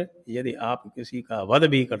होकर यदि आप किसी का वध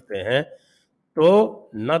भी करते हैं, तो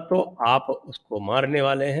न तो आप उसको मारने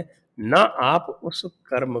वाले हैं, न आप उस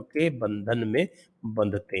कर्म के बंधन में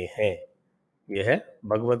बंधते हैं। यह है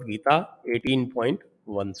भगवत गीता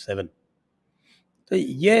 18.17। तो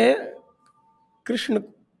यह कृष्ण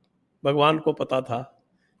भगवान को पता था,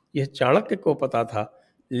 यह चाणक्य को पता था,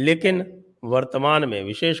 लेकिन वर्तमान में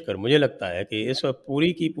विशेषकर मुझे लगता है कि इस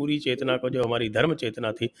पूरी की पूरी चेतना को, जो हमारी धर्म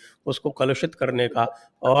चेतना थी, उसको कलुषित करने का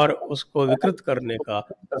और उसको विकृत करने का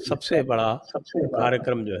सबसे बड़ा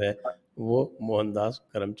कार्यक्रम जो है वो मोहनदास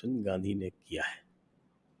करमचंद गांधी ने किया है।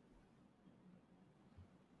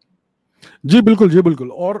 जी बिल्कुल, जी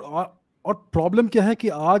बिल्कुल। और प्रॉब्लम क्या है कि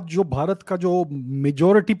आज जो भारत का जो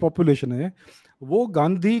मेजॉरिटी पॉपुलेशन है, वो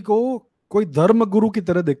गांधी को कोई धर्म गुरु की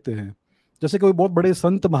तरह देखते हैं। जैसे कोई बहुत बड़े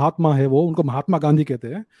संत महात्मा है, वो उनको महात्मा गांधी कहते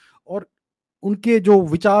हैं, और उनके जो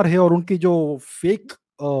विचार है और उनकी जो फेक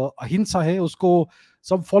अहिंसा है उसको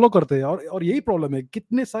सब फॉलो करते हैं। और यही प्रॉब्लम है,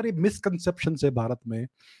 कितने सारे मिसकंसेप्शन है भारत में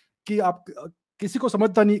कि आप किसी को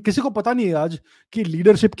समझता नहीं, किसी को पता नहीं है आज कि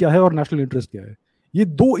लीडरशिप क्या है और नेशनल इंटरेस्ट क्या है। ये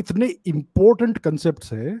दो इतने इंपॉर्टेंट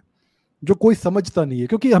कंसेप्ट्स है जो कोई समझता नहीं है,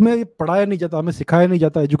 क्योंकि हमें ये पढ़ाया नहीं जाता, हमें सिखाया नहीं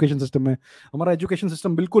जाता एजुकेशन सिस्टम में। हमारा एजुकेशन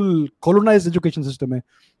सिस्टम बिल्कुल कॉलोनाइज्ड एजुकेशन सिस्टम है।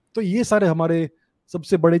 तो ये सारे हमारे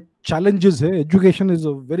सबसे बड़े चैलेंजेस है। Education is a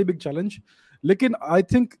very big challenge. लेकिन आई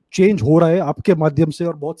थिंक चेंज हो रहा है आपके माध्यम से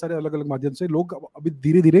और बहुत सारे अलग अलग माध्यम से। लोग अभी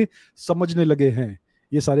धीरे धीरे समझने लगे हैं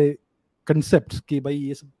ये सारे कंसेप्ट कि भाई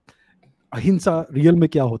ये सब अहिंसा रियल में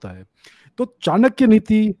क्या होता है। तो चाणक्य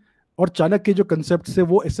नीति और चाणक्य जो कंसेप्ट है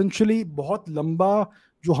वो एसेंशियली बहुत लंबा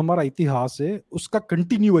जो हमारा इतिहास है उसका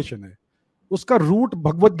कंटिन्यूएशन है। उसका रूट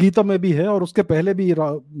भगवत गीता में भी है और उसके पहले भी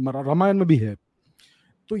रामायण में भी है।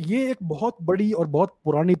 तो ये एक बहुत बड़ी और बहुत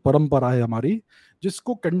पुरानी परंपरा है हमारी,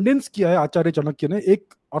 जिसको कंडेंस किया है आचार्य चाणक्य ने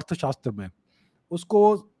एक अर्थशास्त्र में।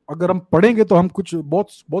 उसको अगर हम पढ़ेंगे तो हम कुछ बहुत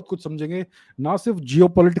बहुत कुछ समझेंगे, ना सिर्फ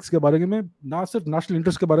जियोपॉलिटिक्स के बारे में, ना सिर्फ नेशनल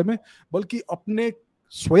इंटरेस्ट के बारे में, बल्कि अपने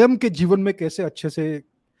स्वयं के जीवन में कैसे अच्छे से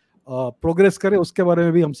प्रोग्रेस करें उसके बारे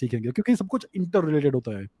में भी हम सीखेंगे, क्योंकि सब कुछ इंटर रिलेटेड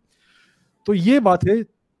होता है। तो ये बात है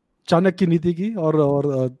चाणक्य नीति की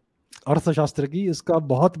और अर्थशास्त्र की। इसका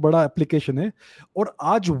बहुत बड़ा एप्लीकेशन है और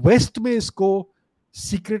आज वेस्ट में इसको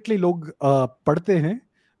सीक्रेटली लोग पढ़ते हैं।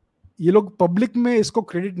 ये लोग पब्लिक में इसको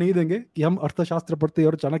क्रेडिट नहीं देंगे कि हम अर्थशास्त्र पढ़ते हैं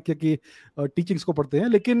और चाणक्य की टीचिंग्स को पढ़ते हैं,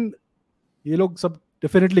 लेकिन ये लोग सब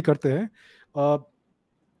डेफिनेटली करते हैं।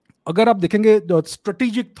 अगर आप देखेंगे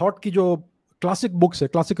स्ट्रेटेजिक थॉट की जो क्लासिक बुक्स है,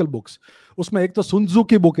 क्लासिकल बुक्स, उसमें एक तो सुन त्जू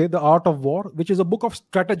की बुक है the art of war, which is a book of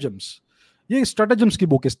stratagems. ये स्ट्रेटेजम्स की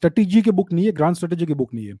बुक है, स्ट्रेटेजी की बुक नहीं है, ग्रांड स्ट्रेटेजी की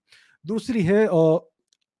बुक नहीं है। दूसरी है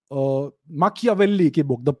माकियावेली की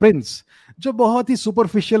बुक द प्रिंस, जो बहुत ही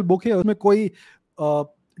सुपरफिशियल बुक है, उसमें कोई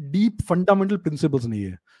डीप फंडामेंटल प्रिंसिपल्स नहीं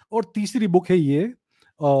है। और तीसरी बुक है ये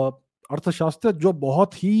अर्थशास्त्र, जो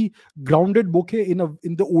बहुत ही ग्राउंडेड बुक है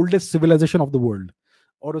in the oldest civilisation of the world,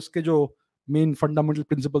 और उसके जो मेन फंडामेंटल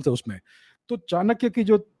प्रिंसिपल्स है उसमें। तो चाणक्य की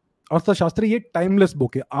जो अर्थशास्त्र, ये टाइमलेस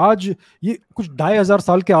बुक है। आज ये कुछ 2500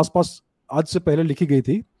 साल के आसपास आज से पहले लिखी गई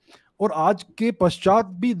थी, और आज के पश्चात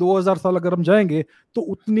भी 2000 साल अगर हम जाएंगे तो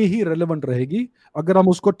उतनी ही रेलेवेंट रहेगी, अगर हम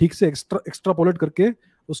उसको ठीक से एक्स्ट्रापोलेट करके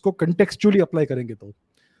उसको कंटेक्चुअली अप्लाई करेंगे तो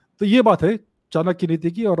ये बात है चाणक्य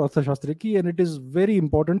नीति की और अर्थशास्त्र की, and it is very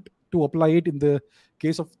important to apply it in the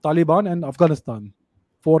case of Taliban and Afghanistan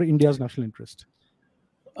for India's national interest.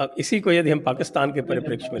 अब इसी को यदि हम पाकिस्तान के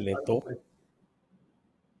परिप्रेक्ष्य में लें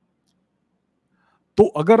तो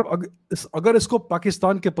अगर इसको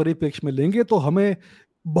पाकिस्तान के परिप्रेक्ष्य में लेंगे तो हमें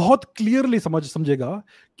बहुत क्लियरली समझेगा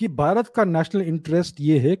कि भारत का नेशनल इंटरेस्ट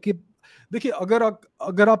ये है कि देखिए,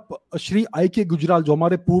 अगर आप श्री आई के गुजराल जो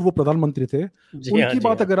हमारे पूर्व प्रधानमंत्री थे, जी हाँ, उनकी जी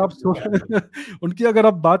बात हाँ। अगर आप उनकी अगर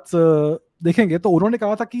आप बात देखेंगे तो उन्होंने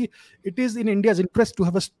कहा था कि it is in India's interest to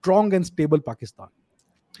have a strong and stable Pakistan.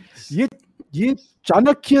 ये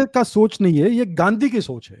चाणक्य का सोच नहीं है, ये गांधी की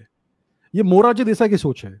सोच है, ये मोरारजी देसाई की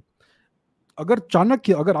सोच है।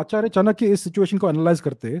 अगर आचार्य चाणक्य इस सिचुएशन को एनालाइज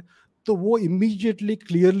करते तो वो इमीडिएटली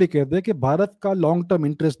क्लियरली कहते हैं कि भारत का लॉन्ग टर्म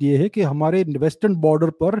इंटरेस्ट ये है कि हमारे वेस्टर्न बॉर्डर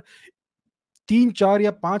पर 3, 4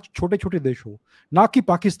 या 5 छोटे छोटे देश हो, ना कि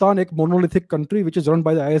पाकिस्तान एक monolithic country which is run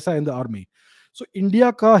by the ISI and the army. So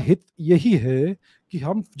India का हित यही है कि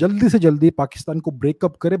हम जल्दी से जल्दी पाकिस्तान को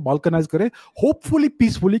ब्रेकअप करें, बाल्कनाइज करें, होपफुली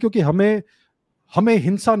पीसफुली, क्योंकि हमें हमें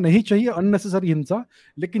हिंसा नहीं चाहिए, अननेसेसरी हिंसा,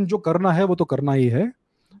 लेकिन जो करना है वो तो करना ही है।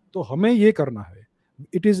 तो हमें ये करना है,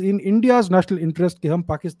 it is in India's national interest कि हम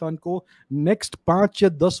पाकिस्तान को नेक्स्ट 5 या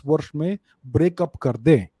 10 वर्ष में ब्रेकअप कर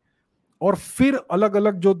दें, और फिर अलग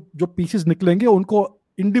अलग जो जो पीसेस निकलेंगे उनको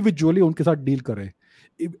इंडिविजुअली उनके साथ डील करें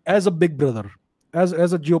as a big brother,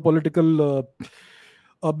 as a geopolitical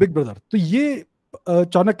big brother. तो ये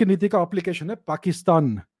चाणक्य नीति का एप्लीकेशन है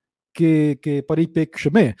पाकिस्तान के परिप्रेक्ष्य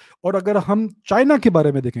में। और अगर हम चाइना के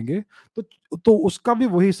बारे में देखेंगे तो उसका भी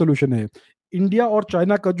वही सोल्यूशन है। इंडिया और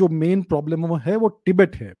चाइना का जो मेन प्रॉब्लम है वो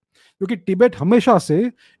तिब्बत है, क्योंकि तिब्बत हमेशा से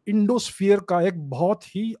इंडोस्फीयर का एक बहुत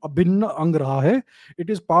ही अभिन्न अंग रहा है। It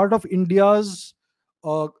is part of India's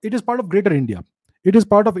it is part of greater India, it is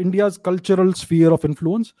part of India's cultural sphere of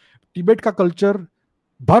influence. Tibet का कल्चर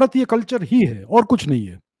भारतीय कल्चर ही है और कुछ नहीं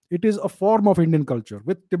है। It is a form of Indian culture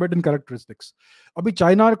with Tibetan characteristics. अभी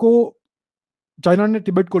China ने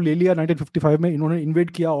तिब्बत को ले लिया 1955 में, इन्होंने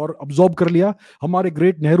इन्वेड किया और अब्सॉर्ब कर लिया। हमारे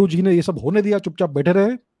ग्रेट नेहरू जी ने ये सब होने दिया, चुपचाप बैठे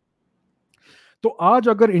रहे। तो आज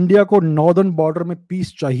अगर इंडिया को नॉर्दर्न बॉर्डर में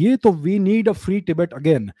पीस चाहिए तो we need a free Tibet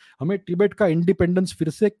again. हमें तिब्बत का इंडिपेंडेंस फिर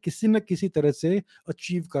से किसी न किसी तरह से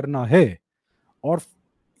अचीव करना है, और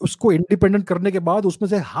उसको इंडिपेंडेंट करने के बाद उसमें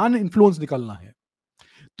से हान इन्फ्लुएंस निकालना है।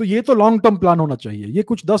 तो ये तो लॉन्ग टर्म प्लान होना चाहिए, ये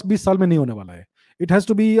कुछ 10-20 साल में नहीं होने वाला है। It has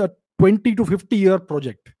to be a 20 to 50 year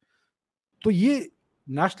project. तो ये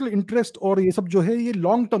नेशनल इंटरेस्ट और ये सब जो है ये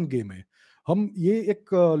लॉन्ग टर्म गेम है। हम ये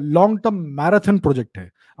एक लॉन्ग टर्म मैराथन प्रोजेक्ट है।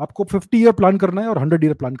 आपको 50 ईयर प्लान करना है और 100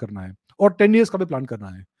 ईयर प्लान करना है और 10 ईयर्स का भी प्लान करना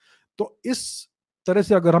है। तो इस तरह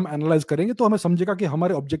से अगर हम एनालाइज करेंगे तो हमें समझेगा कि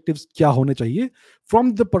हमारे ऑब्जेक्टिव्स क्या होने चाहिए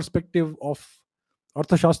फ्रॉम द पर्सपेक्टिव ऑफ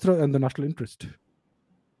अर्थशास्त्र एंड द नेशनल इंटरेस्ट।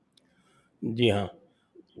 जी हाँ।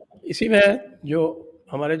 इसी में जो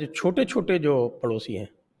हमारे जो छोटे छोटे जो पड़ोसी हैं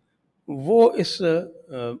वो इस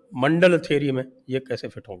मंडल थ्योरी में ये कैसे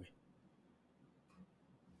फिट होंगे?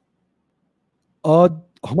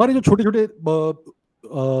 हमारे जो छोटे छोटे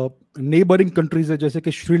नेबरिंग कंट्रीज है, जैसे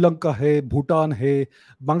कि श्रीलंका है, भूटान है,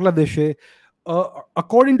 बांग्लादेश है,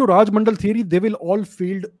 according to Rajmandal theory they will all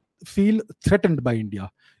feel threatened by India,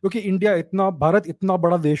 क्योंकि भारत इतना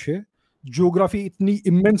बड़ा देश है, ज्योग्राफी इतनी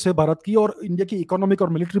इमेंस है भारत की, और इंडिया की इकोनॉमिक और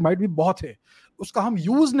मिलिट्री माइट भी बहुत है। उसका हम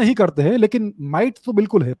यूज नहीं करते हैं, लेकिन माइट तो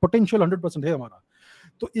बिल्कुल है, पोटेंशियल 100% है हमारा।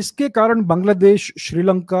 तो इसके कारण बांग्लादेश,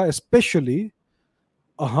 श्रीलंका स्पेशली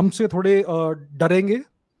हमसे थोड़े डरेंगे।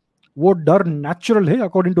 वो डर नेचुरल है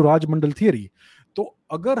अकॉर्डिंग टू राजमंडल थियरी। तो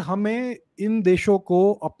अगर हमें इन देशों को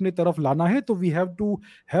अपने तरफ लाना है तो we have to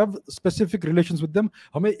have specific relations with them.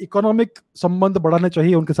 हमें इकोनॉमिक संबंध बढ़ाने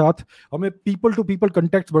चाहिए उनके साथ, हमें पीपल टू पीपल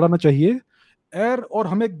कॉन्टैक्ट्स बढ़ाना चाहिए, और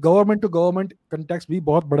हमें गवर्नमेंट टू गवर्नमेंट कॉन्टैक्ट्स भी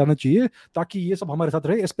बहुत बढ़ाना चाहिए, ताकि ये सब हमारे साथ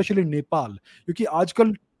रहे, स्पेशली नेपाल, क्योंकि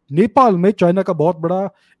आजकल नेपाल में चाइना का बहुत बड़ा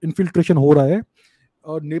इन्फिल्ट्रेशन हो रहा है।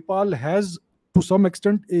 और Nepal has to some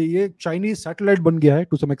extent ये चाइनीज सैटेलाइट बन गया है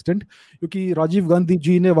टू सम एक्सटेंट, क्योंकि राजीव गांधी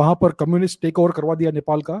जी ने वहां पर कम्युनिस्ट टेक ओवर करवा दिया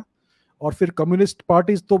नेपाल का। और फिर कम्युनिस्ट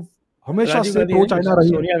पार्टीज तो हमेशा राजीव से गांधी प्रो नहीं, चाइना रही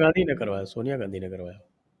है। सोनिया गांधी ने करवाया, सोनिया गांधी ने करवाया।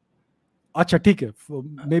 अच्छा ठीक है,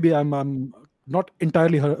 maybe I am not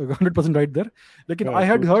entirely 100% right there, लेकिन आई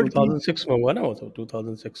हैड हर्ड कि 2006 में हुआ ना वो, तो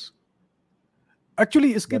 2006।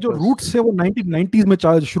 एक्चुअली इसके दैट जो वाज रूट्स है वो 1990s में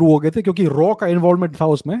शुरू हो गए थे, क्योंकि रॉ का इन्वॉल्वमेंट था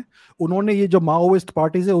उसमें। उन्होंने ये जो माओइस्ट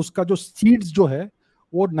पार्टीज है उसका जो सीड्स जो है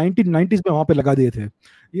वो 1990s में वहां पे लगा दिए थे।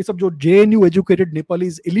 ये सब जो जेएनयू एजुकेटेड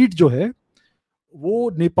नेपालीज एलिट जो है वो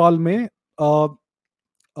नेपाल में आ,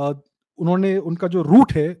 आ, उन्होंने उनका जो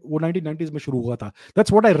रूट है वो 1990s में शुरू हुआ था।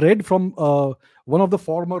 That's what I read from one of the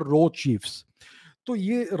former raw chiefs. तो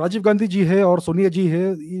ये राजीव गांधी जी है और सोनिया जी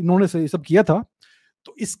है, इन्होंने से ये सब किया था।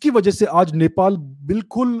 तो इसकी वजह से आज नेपाल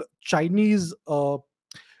बिल्कुल चाइनीज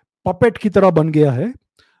पपेट की तरह बन गया है।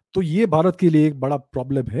 तो ये भारत के लिए एक बड़ा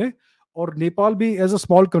प्रॉब्लम है। और नेपाल भी as a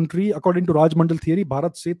small country according to Rajmandal theory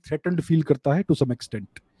Bharat से थ्रेटन्ड फील करता है टू सम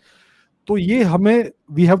एक्सटेंट। तो ये हमें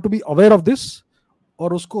we have to be aware of this,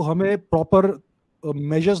 और उसको हमें प्रॉपर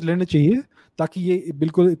मेजर्स लेने चाहिए ताकि ये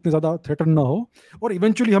बिल्कुल इतने ज्यादा थ्रेटन ना हो, और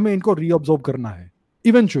इवेंचुअली हमें इनको रीअब्जॉर्व करना है,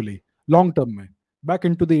 इवेंचुअली लॉन्ग टर्म में back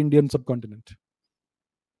into the Indian subcontinent.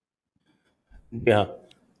 जी हाँ।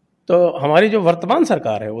 तो हमारी जो वर्तमान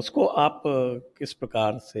सरकार है उसको आप किस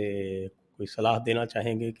प्रकार से कोई सलाह देना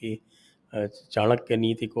चाहेंगे कि चाणक्य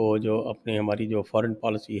नीति को, जो अपनी हमारी जो फॉरेन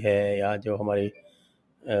पॉलिसी है, या जो हमारी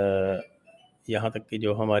यहाँ तक कि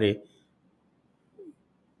जो हमारी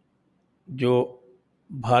जो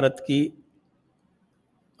भारत की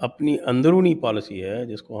अपनी अंदरूनी पॉलिसी है,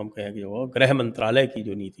 जिसको हम कहें कि वो गृह मंत्रालय की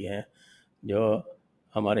जो नीति है, जो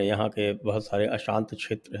हमारे यहाँ के बहुत सारे अशांत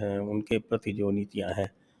क्षेत्र हैं उनके प्रति जो नीतियाँ हैं,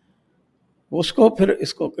 उसको फिर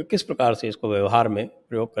इसको किस प्रकार से इसको व्यवहार में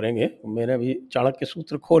प्रयोग करेंगे। मैंने अभी चाणक्य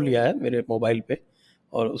सूत्र खोल लिया है मेरे मोबाइल पे,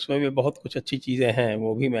 और उसमें भी बहुत कुछ अच्छी चीज़ें हैं,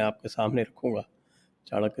 वो भी मैं आपके सामने रखूँगा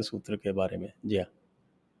चाणक्य सूत्र के बारे में। जी हाँ।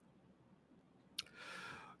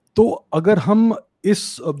 तो अगर हम इस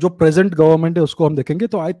जो प्रेजेंट गवर्नमेंट है उसको हम देखेंगे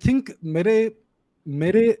तो आई थिंक मेरे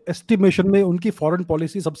मेरे एस्टिमेशन में उनकी फॉरेन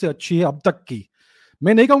पॉलिसी सबसे अच्छी है अब तक की।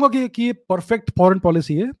 मैं नहीं कहूंगा कि ये परफेक्ट फॉरेन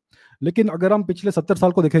पॉलिसी है, लेकिन अगर हम पिछले 70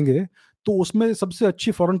 साल को देखेंगे तो उसमें सबसे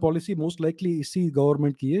अच्छी फॉरेन पॉलिसी मोस्ट लाइकली इसी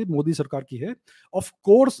गवर्नमेंट की है, मोदी सरकार की है। Of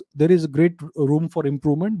course there is great room for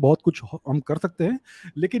improvement, बहुत कुछ हम कर सकते हैं,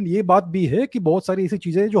 लेकिन ये बात भी है कि बहुत सारी ऐसी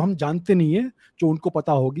चीजें जो हम जानते नहीं है, जो उनको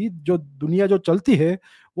पता होगी। जो दुनिया जो चलती है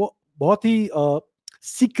वो बहुत ही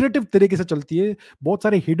सीक्रेटिव तरीके से चलती है। बहुत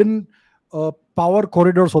सारे हिडन पावर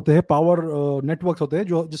कॉरिडोर्स होते हैं, पावर नेटवर्क्स होते हैं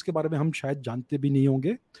जो जिसके बारे में हम शायद जानते भी नहीं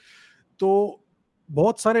होंगे। तो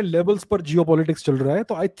बहुत सारे लेवल्स पर जियोपॉलिटिक्स चल रहा है।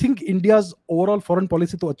 तो I think India's overall foreign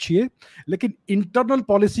policy तो अच्छी है, लेकिन इंटरनल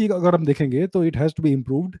पॉलिसी अगर हम देखेंगे तो it has to be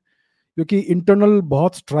improved, क्योंकि इंटरनल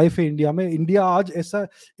बहुत स्ट्राइफ है इंडिया में। इंडिया आज ऐसा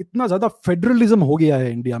इतना ज्यादा फेडरलिज्म हो गया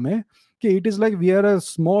है इंडिया में कि it is like we are a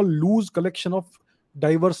small loose collection of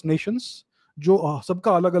diverse Nations, जो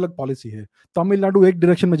सबका अलग अलग पॉलिसी है। तमिलनाडु एक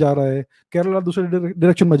डायरेक्शन में जा रहा है, केरला दूसरे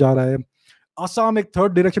डायरेक्शन में जा रहा है, आसाम एक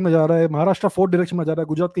थर्ड डायरेक्शन में जा रहा है, महाराष्ट्र फोर्थ डायरेक्शन में जा रहा है,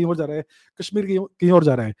 गुजरात कहीं और जा रहा है, कश्मीर कहीं और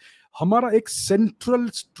जा रहा है। हमारा एक सेंट्रल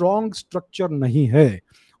स्ट्रॉन्ग स्ट्रक्चर नहीं है।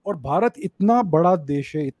 और भारत इतना बड़ा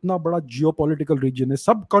देश है, इतना बड़ा जियोपॉलिटिकल रीजन है,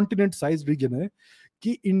 सब कॉन्टिनेंट साइज रीजन है,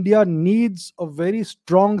 कि India needs a very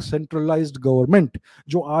strong centralised government,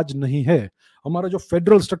 जो आज नहीं है। हमारा जो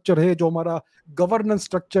फेडरल स्ट्रक्चर है, जो हमारा गवर्नेंस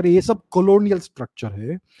स्ट्रक्चर है, ये सब कॉलोनियल स्ट्रक्चर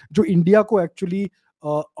है जो इंडिया को एक्चुअली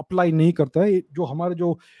अप्लाई नहीं करता है। जो हमारे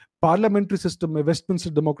जो पार्लियामेंट्री सिस्टम है,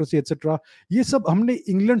 वेस्टमिंस्टर डेमोक्रेसी एक्सेट्रा, ये सब हमने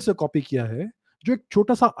इंग्लैंड से कॉपी किया है, जो एक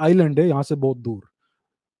छोटा सा आइलैंड है यहाँ से बहुत दूर।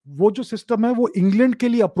 वो जो सिस्टम है वो इंग्लैंड के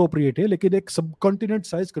लिए अप्रोप्रिएट है, लेकिन एक सब कॉन्टिनेंट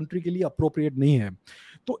साइज कंट्री के लिए अप्रोप्रिएट नहीं है।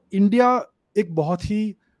 तो इंडिया एक बहुत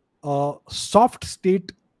ही सॉफ्ट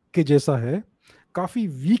स्टेट के जैसा है, काफी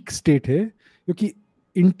वीक स्टेट है, क्योंकि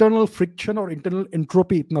इंटरनल फ्रिक्शन और इंटरनल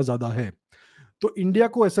एंट्रोपी इतना ज्यादा है। तो इंडिया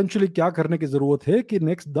को एसेंशियली क्या करने की जरूरत है कि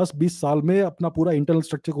नेक्स्ट 10-20 साल में अपना पूरा इंटरनल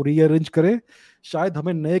स्ट्रक्चर को रीअरेंज करे। शायद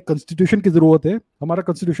हमें नए कॉन्स्टिट्यूशन की जरूरत है। हमारा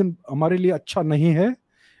कॉन्स्टिट्यूशन हमारे लिए अच्छा नहीं है।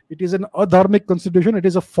 It is an अधार्मिक constitution, it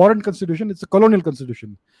is a foreign constitution, it's a colonial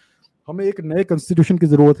constitution. हमें एक नए कॉन्स्टिट्यूशन की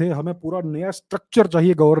जरूरत है, हमें पूरा नया स्ट्रक्चर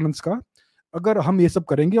चाहिए गवर्नेंस का। अगर हम ये सब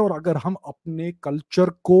करेंगे और अगर हम अपने कल्चर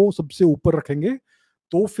को सबसे ऊपर रखेंगे,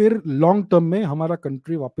 तो फिर लॉन्ग टर्म में हमारा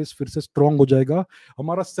कंट्री वापस फिर से स्ट्रांग हो जाएगा,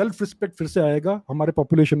 हमारा सेल्फ रिस्पेक्ट फिर से आएगा हमारे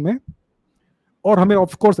पॉपुलेशन में। और हमें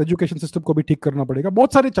ऑफ कोर्स एजुकेशन सिस्टम को भी ठीक करना पड़ेगा।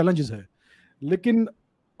 बहुत सारे चैलेंजेस हैं, लेकिन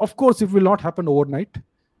of course it will not happen overnight.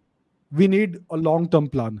 We need a long term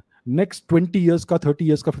plan, next 20 years का, 30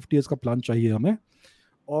 ईयर्स का, 50 ईयर्स का प्लान चाहिए हमें,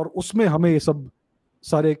 और उसमें हमें ये सब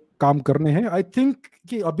सारे काम करने हैं। आई थिंक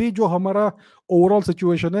कि अभी जो हमारा ओवरऑल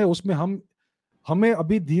सिचुएशन है उसमें हमें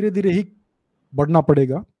अभी धीरे धीरे ही बढ़ना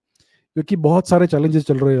पड़ेगा, क्योंकि बहुत सारे चैलेंजेस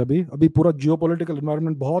चल रहे हैं अभी। अभी पूरा जियोपॉलिटिकल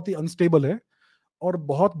एनवायरनमेंट बहुत ही अनस्टेबल है, और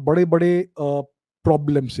बहुत बड़े बड़े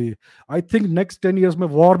प्रॉब्लम्स है। आई थिंक नेक्स्ट 10 ईयर्स में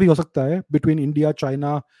वॉर भी हो सकता है between India,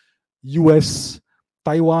 China, US,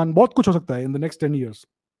 Taiwan, बहुत कुछ हो सकता है इन द नेक्स्ट 10 ईयर्स।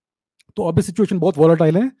 तो अभी सिचुएशन बहुत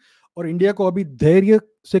वॉलेटाइल है, और इंडिया को अभी धैर्य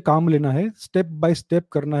से काम लेना है, स्टेप बाय स्टेप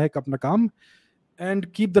करना है अपना काम, and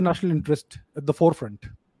keep the national interest at the forefront.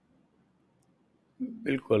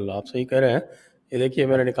 बिल्कुल, आप सही कह रहे हैं। ये देखिए,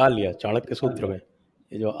 मैंने निकाल लिया चाणक्य सूत्र में,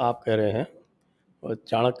 ये जो आप कह रहे हैं, और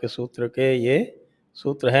चाणक्य सूत्र के ये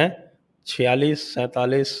सूत्र हैं 46,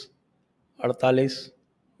 47, 48,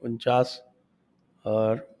 49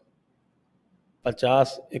 और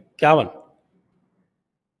 50, 51।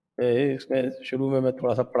 इसमें शुरू में मैं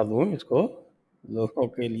थोड़ा सा पढ़ दूँ इसको लोगों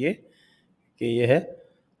के लिए, कि ये है: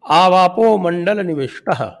 आवापो मंडल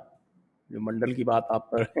निविष्टः जो मंडल की बात आप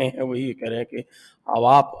कर रहे हैं वही कह रहे हैं कि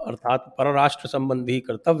अवाप अर्थात परराष्ट्र संबंधी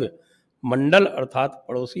कर्तव्य मंडल अर्थात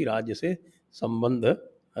पड़ोसी राज्य से संबंध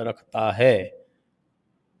रखता है।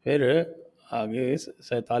 फिर आगे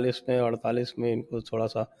 47 में 48 में इनको थोड़ा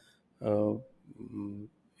सा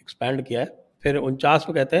एक्सपैंड किया है। फिर 49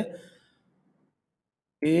 में कहते हैं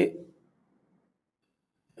कि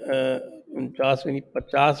 49 में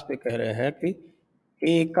 50 पे कह रहे हैं कि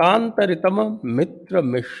एकांतरितम मित्र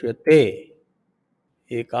मिष्यते।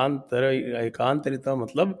 एकांतरिता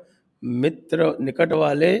मतलब मित्र, निकट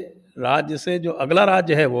वाले राज्य से जो अगला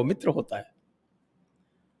राज्य है वो मित्र होता है।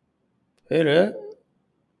 फिर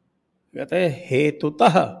कहते हैं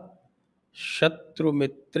हेतुतः शत्रु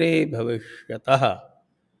मित्रे भविष्यतः,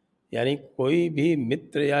 यानी कोई भी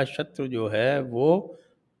मित्र या शत्रु जो है वो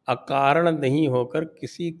अकारण नहीं होकर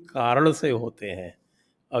किसी कारण से होते हैं।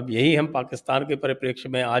 अब यही हम पाकिस्तान के परिप्रेक्ष्य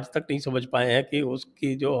में आज तक नहीं समझ पाए हैं कि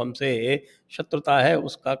उसकी जो हमसे शत्रुता है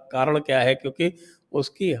उसका कारण क्या है, क्योंकि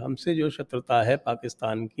उसकी हमसे जो शत्रुता है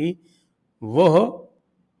पाकिस्तान की वह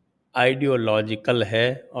आइडियोलॉजिकल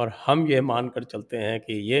है, और हम ये मानकर चलते हैं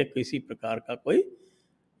कि ये किसी प्रकार का कोई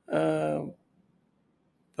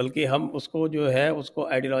बल्कि हम उसको जो है उसको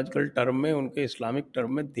आइडियोलॉजिकल टर्म में, उनके इस्लामिक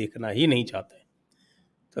टर्म में देखना ही नहीं चाहते।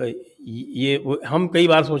 तो ये हम कई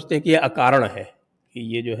बार सोचते हैं कि ये अकारण है, कि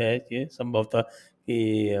ये जो है ये संभवतः कि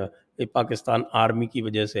ये पाकिस्तान आर्मी की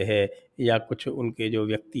वजह से है या कुछ उनके जो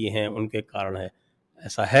व्यक्ति हैं उनके कारण है।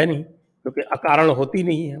 ऐसा है नहीं, क्योंकि अकारण होती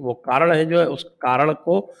नहीं है, वो कारण है जो है उस कारण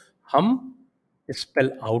को हम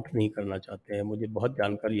स्पेल आउट नहीं करना चाहते हैं। मुझे बहुत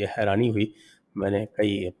जानकर ये हैरानी हुई, मैंने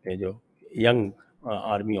कई अपने जो यंग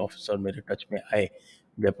आर्मी ऑफिसर मेरे टच में आए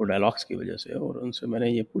जयपुर डायलॉग्स की वजह से, और उनसे मैंने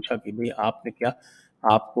ये पूछा कि भाई आपने क्या,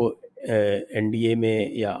 आपको एनडीए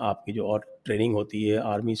में या आपकी जो और ट्रेनिंग होती है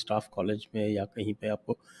आर्मी स्टाफ कॉलेज में या कहीं पे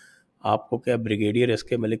आपको क्या ब्रिगेडियर एस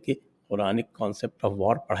के मलिक की पुरानी कॉन्सेप्ट ऑफ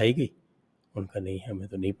वॉर पढ़ाई गई? उनका नहीं, हमें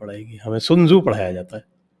तो नहीं पढ़ाई गई, हमें सुनजू पढ़ाया जाता है।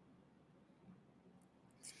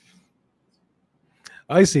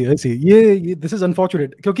 आई सी ये दिस इज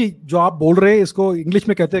अनफॉर्चुनेट, क्योंकि जो आप बोल रहे हैं इसको इंग्लिश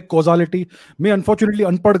में कहते हैं कॉजालिटी। मैं अनफॉर्चुनेटली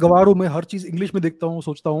अनपढ़ गवार हूं, मैं हर चीज इंग्लिश में देखता हूं,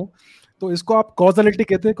 सोचता हूं, तो इसको आप कॉजालिटी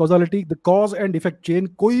कहते हैं। Causality, the cause and effect chain.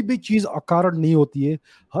 कोई भी चीज अकारण नहीं होती है,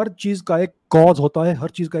 हर चीज का एक कॉज होता है, हर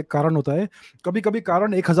चीज का एक कारण होता है। कभी कभी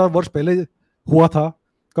कारण 1000 वर्ष पहले हुआ था,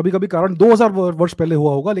 कभी कभी कारण 2000 वर्ष पहले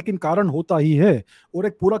हुआ होगा, लेकिन कारण होता ही है, और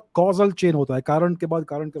एक पूरा कॉजल चेन होता है, कारण के बाद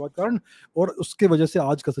कारण के बाद कारण, और उसके वजह से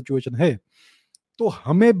आज का सिचुएशन है। तो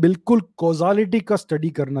हमें बिल्कुल कॉजालिटी का स्टडी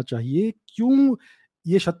करना चाहिए, क्यों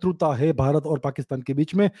ये शत्रुता है भारत और पाकिस्तान के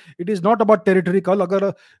बीच में। It is not about territory. कल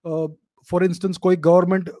अगर फॉर इंस्टेंस कोई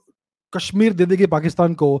गवर्नमेंट कश्मीर दे देगी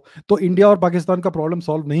पाकिस्तान को, तो इंडिया और पाकिस्तान का प्रॉब्लम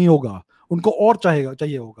सॉल्व नहीं होगा, उनको और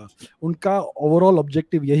चाहिए होगा। उनका ओवरऑल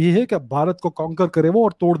ऑब्जेक्टिव यही है कि भारत को कॉन्कर करे वो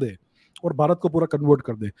और तोड़ दे, और भारत को पूरा कन्वर्ट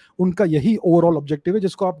कर दे। उनका यही ओवरऑल ऑब्जेक्टिव है,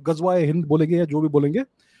 जिसको आप गजवाए हिंद बोलेंगे या जो भी बोलेंगे।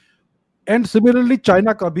 एंड सिमिलरली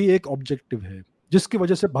चाइना का भी एक ऑब्जेक्टिव है, जिसकी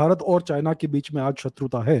वजह से भारत और चाइना के बीच में आज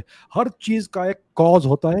शत्रुता है। हर चीज का एक कॉज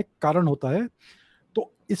होता है, कारण होता है।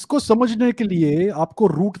 तो इसको समझने के लिए आपको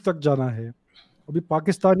रूट तक जाना है। अभी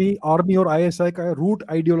पाकिस्तानी आर्मी और आईएसआई का रूट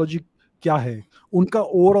आइडियोलॉजी क्या है, उनका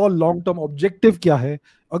ओवरऑल लॉन्ग टर्म ऑब्जेक्टिव क्या है,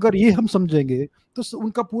 अगर ये हम समझेंगे तो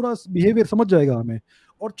उनका पूरा बिहेवियर समझ जाएगा हमें।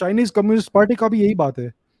 और चाइनीज कम्युनिस्ट पार्टी का भी यही बात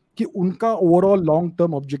है कि उनका ओवरऑल लॉन्ग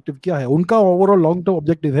टर्म ऑब्जेक्टिव क्या है। उनका ओवरऑल लॉन्ग टर्म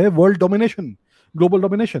ऑब्जेक्टिव है वर्ल्ड डोमिनेशन, ग्लोबल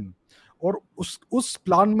डोमिनेशन। और उस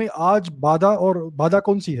प्लान में आज बाधा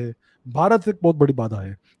कौन सी है? भारत एक बहुत बड़ी बाधा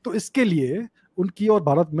है। तो इसके लिए उनकी और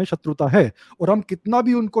भारत में शत्रुता है, और हम कितना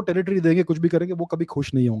भी उनको टेरिटरी देंगे, कुछ भी करेंगे, वो कभी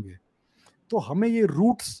खुश नहीं होंगे। तो हमें ये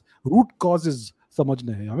रूट कॉजेज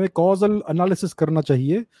समझने हैं, हमें कॉजल एनालिसिस करना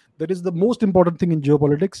चाहिए। That is the most important thing in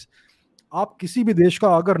geopolitics. आप किसी भी देश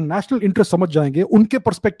का अगर नेशनल इंटरेस्ट समझ जाएंगे उनके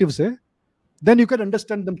पर्सपेक्टिव से, then you can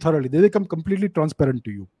understand them thoroughly, they become completely transparent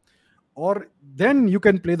to you, और then you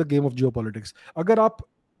can play the game of geopolitics. अगर आप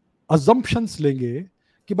अजम्पशंस लेंगे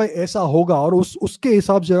कि भाई ऐसा होगा और उसके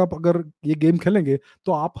हिसाब से आप अगर ये गेम खेलेंगे,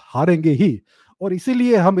 तो आप हारेंगे ही। और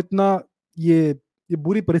इसीलिए हम इतना ये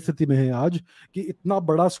बुरी परिस्थिति में है आज, कि इतना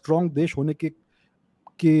बड़ा स्ट्रांग देश होने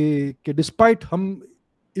के डिस्पाइट हम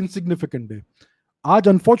इनसिग्निफिकेंट है। आज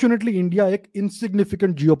अनफॉर्चुनेटली इंडिया एक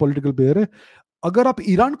इनसिग्निफिकेंट जियोपॉलिटिकल प्लेयर है। अगर आप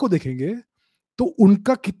ईरान को देखेंगे तो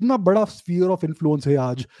उनका कितना बड़ा स्फीयर ऑफ इन्फ्लुएंस है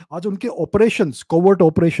आज। आज उनके ऑपरेशंस, कोवर्ट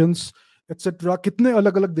ऑपरेशंस एक्सेट्रा कितने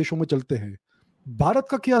अलग अलग देशों में चलते हैं। भारत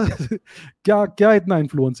का क्या क्या क्या इतना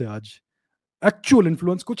इन्फ्लुएंस है आज? एक्चुअल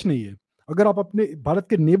इन्फ्लुएंस कुछ नहीं है। अगर आप अपने भारत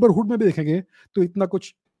के नेबरहुड में भी देखेंगे तो इतना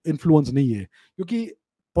कुछ इन्फ्लुएंस नहीं है, क्योंकि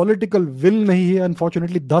पॉलिटिकल विल नहीं है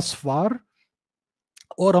अनफॉर्चुनेटली दस फार,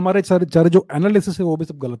 और हमारे सारे सारे जो एनालिसिस है वो भी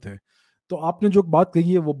सब गलत है। तो आपने जो बात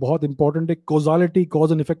कही है वो बहुत इंपॉर्टेंट है, causality,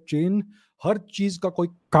 cause and effect chain. हर चीज का कोई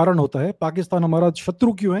कारण होता है। पाकिस्तान हमारा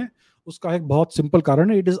शत्रु क्यों है, उसका एक बहुत सिंपल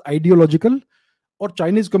कारण है, इट इज आइडियोलॉजिकल। और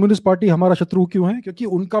चाइनीज कम्युनिस्ट पार्टी हमारा शत्रु क्यों है, क्योंकि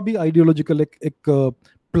उनका भी आइडियोलॉजिकल एक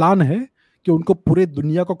प्लान है कि उनको पूरे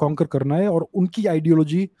दुनिया को कॉन्कर करना है और उनकी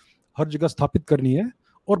आइडियोलॉजी हर जगह स्थापित करनी है,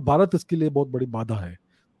 और भारत इसके लिए बहुत बड़ी बाधा है।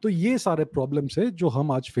 तो ये सारे प्रॉब्लम्स है जो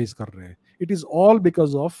हम आज फेस कर रहे हैं। It is all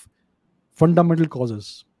because of fundamental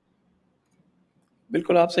causes.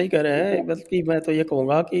 बिल्कुल आप सही कह रहे हैं, बल्कि मैं तो ये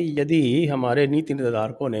कहूँगा कि यदि हमारे नीति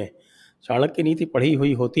निर्धारकों ने चाणक्य नीति पढ़ी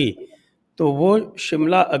हुई होती तो वो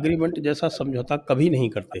शिमला एग्रीमेंट जैसा समझौता कभी नहीं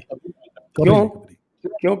करते। कभी क्यों नहीं, कभी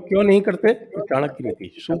क्यों क्यों नहीं करते? तो चाणक्य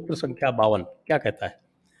नीति सूत्र संख्या 52 क्या कहता है?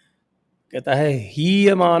 कहता है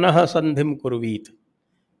हीयमानः संधिम कुर्वीत,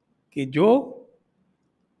 कि जो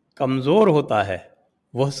कमजोर होता है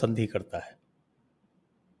वह संधि करता है।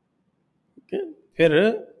 फिर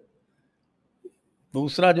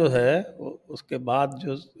दूसरा जो है उसके बाद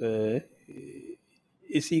जो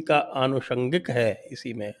इसी का आनुषंगिक है,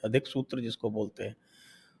 इसी में अधिक सूत्र जिसको बोलते हैं,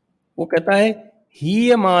 वो कहता है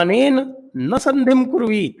हीयमानेन न संधिम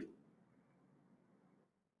कुर्वीत,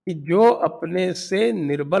 कि जो अपने से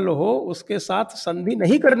निर्बल हो उसके साथ संधि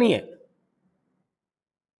नहीं करनी है।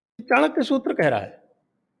 चाणक्य सूत्र कह रहा है।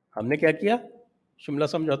 हमने क्या किया? शिमला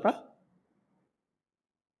समझौता।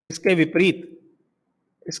 इसके विपरीत,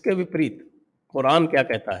 इसके विपरीत कुरान क्या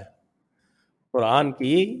कहता है? कुरान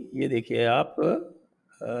की ये देखिए आप,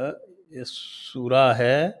 ये सूरा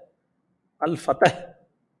है अल फतह।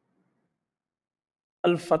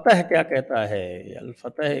 अल फतह क्या कहता है? अल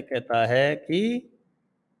फतह कहता है कि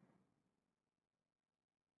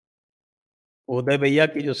हुदैबिया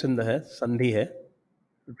की जो सिंध है, संधि है,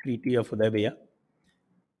 ट्रीटी ऑफ हुदैबिया,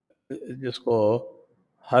 जिसको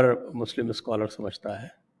हर मुस्लिम स्कॉलर समझता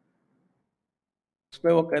है,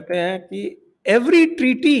 उसमें वो कहते हैं कि every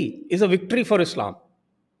treaty is a victory for इस्लाम।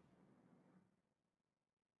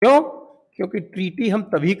 क्यों? क्योंकि ट्रीटी हम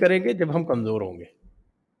तभी करेंगे जब हम कमजोर होंगे।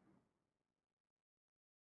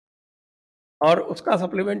 और उसका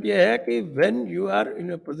सप्लीमेंट ये है कि when you are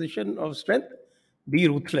in a position of strength B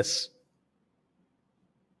ruthless.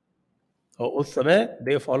 और उस समय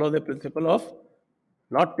they follow the principle of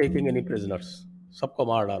not taking any prisoners, सबको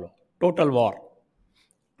मार डालो, total war,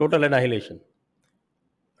 total annihilation.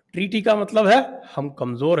 Treaty का मतलब है हम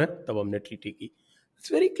कमजोर हैं तब हमने ट्रीटी की।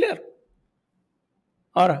 It's very clear.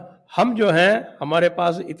 और हम जो हैं, हमारे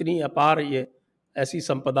पास इतनी अपार ये ऐसी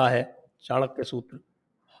संपदा है, चाणक्य सूत्र,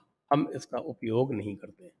 हम इसका उपयोग नहीं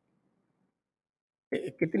करते।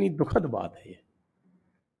 कितनी दुखद बात है ये।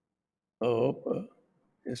 तो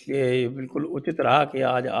इसलिए ये बिल्कुल उचित रहा कि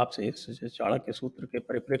आज आपसे इस चाणक्य सूत्र के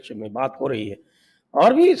परिप्रेक्ष्य में बात हो रही है।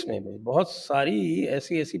 और भी इसमें भी बहुत सारी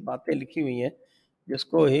ऐसी ऐसी बातें लिखी हुई हैं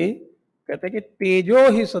जिसको ही कहते हैं कि तेजो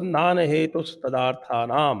ही संधान हेतु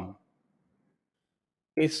तदार्थानाम,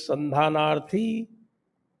 इस संधानार्थी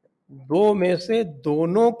दो में से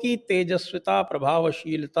दोनों की तेजस्विता,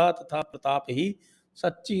 प्रभावशीलता तथा प्रताप ही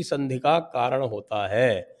सच्ची संधि का कारण होता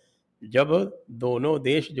है। जब दोनों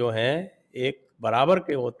देश जो हैं एक बराबर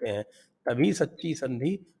के होते हैं तभी सच्ची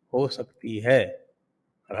संधि हो सकती है।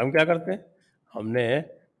 और हम क्या करते हैं? हमने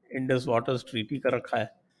इंडस वाटर्स ट्रीटी कर रखा है,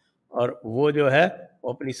 और वो जो है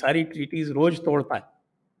वो अपनी सारी ट्रीटीज रोज तोड़ता है।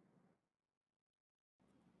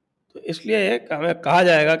 तो इसलिए हमें कहा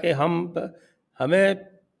जाएगा कि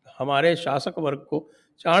हमें हमारे शासक वर्ग को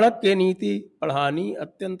चाणक्य नीति पढ़ानी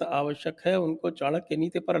अत्यंत आवश्यक है, उनको चाणक्य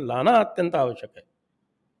नीति पर लाना अत्यंत आवश्यक है।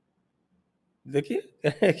 देखिए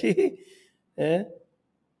कि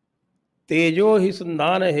तेजो ही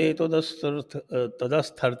संधान हेतु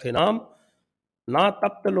तदस्थर्थिनाम ना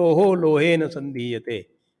तप्त लोहो लोहे न संधीयते,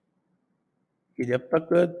 कि जब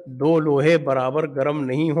तक दो लोहे बराबर गर्म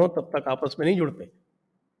नहीं हो तब तक आपस में नहीं जुड़ते।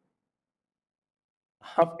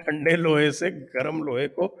 आप ठंडे लोहे से गर्म लोहे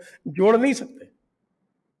को जोड़ नहीं सकते।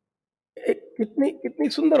 एक कितनी कितनी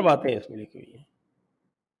सुंदर बातें इसमें लिखी हुई हैं।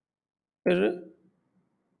 फिर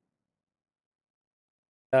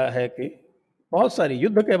क्या है कि बहुत सारी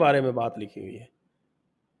युद्ध के बारे में बात लिखी हुई है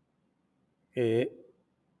कि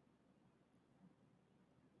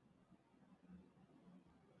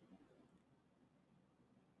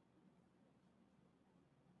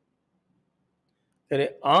तेरे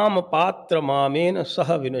आम पात्र मामेन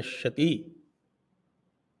सह विनश्यति,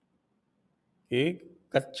 कि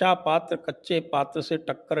कच्चा पात्र कच्चे पात्र से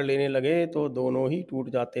टक्कर लेने लगे तो दोनों ही टूट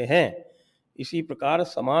जाते हैं। इसी प्रकार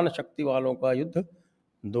समान शक्ति वालों का युद्ध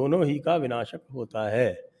दोनों ही का विनाशक होता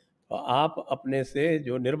है। तो आप अपने से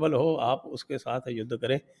जो निर्बल हो आप उसके साथ युद्ध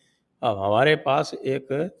करें। अब हमारे पास एक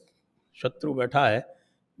शत्रु बैठा है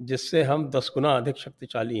जिससे हम 10 गुना अधिक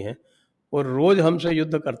शक्तिशाली हैं, वो रोज हमसे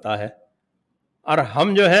युद्ध करता है, और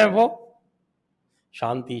हम जो है वो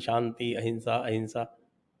शांति शांति, अहिंसा अहिंसा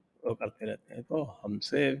वो करते रहते हैं। तो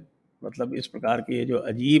हमसे मतलब इस प्रकार की ये जो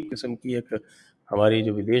अजीब किस्म की एक हमारी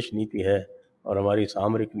जो विदेश नीति है और हमारी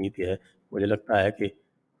सामरिक नीति है, मुझे लगता है कि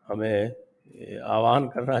हमें आह्वान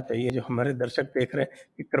करना चाहिए जो हमारे दर्शक देख रहे हैं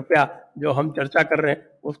कि कृपया जो हम चर्चा कर रहे हैं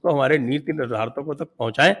उसको हमारे नीति निर्धारकों तक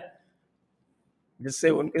पहुंचाएं, जिससे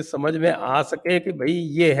उनके समझ में आ सके कि भाई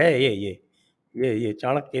ये है ये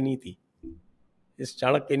चाणक्य नीति। इस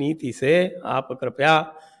चाणक्य नीति से आप कृपया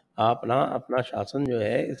अपना अपना शासन जो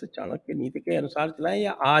है इस चाणक्य नीति के अनुसार चलाएं,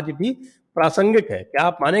 या आज भी प्रासंगिक है। क्या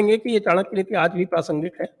आप मानेंगे कि ये चाणक्य नीति आज भी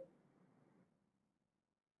प्रासंगिक है?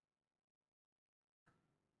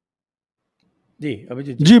 जी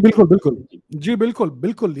अभिजीत जी। जी बिल्कुल बिल्कुल। जी बिल्कुल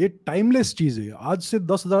बिल्कुल, ये टाइमलेस चीज है। आज से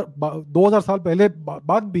 10,000 2,000 साल पहले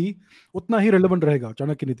बाद भी उतना ही रेलेवेंट रहेगा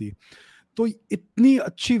चाणक्य नीति। तो इतनी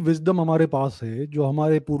अच्छी विजडम हमारे पास है जो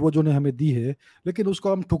हमारे पूर्वजों ने हमें दी है, लेकिन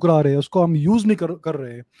उसको हम ठुकरा रहे हैं, उसको हम यूज नहीं कर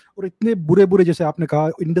रहे हैं। और इतने बुरे बुरे, जैसे आपने कहा,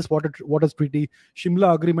 Indus water treaty,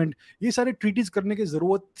 Shimla agreement, ये सारे ट्रीटीज करने की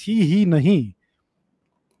जरूरत थी ही नहीं।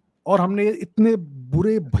 और हमने इतने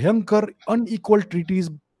बुरे भयंकर अनइक्वल ट्रीटीज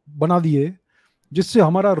बना दिए जिससे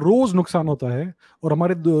हमारा रोज नुकसान होता है और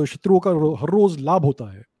हमारे शत्रुओं का हर रोज लाभ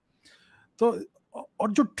होता है। तो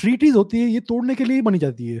और जो ट्रीटीज होती है ये तोड़ने के लिए ही बनी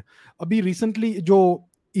जाती है। अभी रिसेंटली जो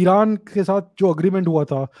ईरान के साथ जो अग्रीमेंट हुआ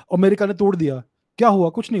था, अमेरिका ने तोड़ दिया। क्या हुआ?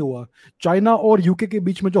 कुछ नहीं हुआ। चाइना और यूके के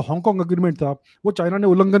बीच में जो हांगकांग अग्रीमेंट था, वो चाइना ने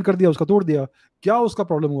उल्लंघन कर दिया, उसका तोड़ दिया। क्या उसका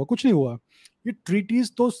प्रॉब्लम हुआ? कुछ नहीं हुआ। ये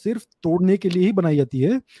ट्रीटीज तो सिर्फ तोड़ने के लिए ही बनाई जाती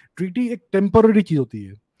है। ट्रीटी एक टेम्पररी चीज होती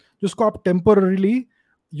है जिसको आप टेम्पररीली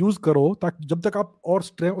यूज करो, ताकि जब तक आप और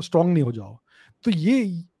स्ट्रांग नहीं हो जाओ। तो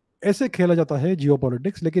ये ऐसे खेला जाता है जियो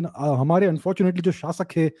पॉलिटिक्स। लेकिन हमारे अनफॉर्चुनेटली जो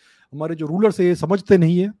शासक है, हमारे जो रूलर्स है, ये समझते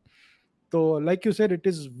नहीं है। तो like you said, it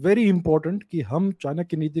is very important कि हम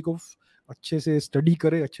चाणक्य नीति को अच्छे से स्टडी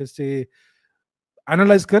करें, अच्छे से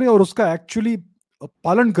एनालाइज करें और उसका एक्चुअली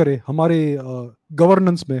पालन करें हमारे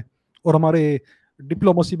गवर्नेंस में और हमारे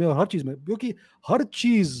डिप्लोमेसी में और हर चीज में। क्योंकि हर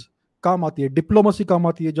चीज काम आती है, डिप्लोमेसी काम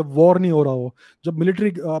आती है जब वॉर नहीं हो रहा हो, जब मिलिट्री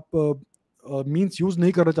आप मींस यूज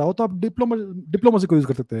नहीं करना चाहो तो आप डिप्लोमेसी को यूज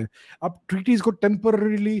कर सकते हैं। आप ट्रीटीज को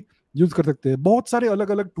टेम्पररीली यूज कर सकते हैं। बहुत सारे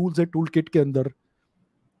अलग अलग टूल्स है टूल किट के अंदर,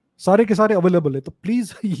 सारे के सारे अवेलेबल है। तो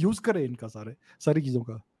प्लीज यूज करें इनका, सारी चीजों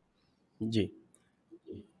का। जी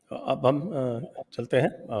तो अब हम चलते हैं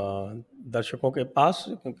दर्शकों के पास,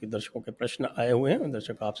 क्योंकि दर्शकों के प्रश्न आए हुए हैं।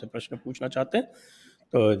 दर्शक आपसे प्रश्न पूछना चाहते हैं,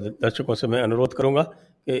 तो दर्शकों से मैं अनुरोध करूंगा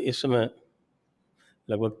कि इस समय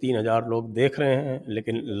लगभग 3,000 लोग देख रहे हैं,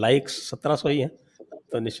 लेकिन लाइक्स 1,700 ही हैं।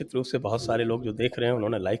 तो निश्चित रूप से बहुत सारे लोग जो देख रहे हैं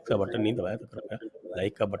उन्होंने लाइक का बटन नहीं दबाया, तो कृपया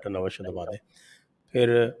लाइक का बटन अवश्य दबा दें। फिर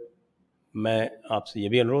मैं आपसे ये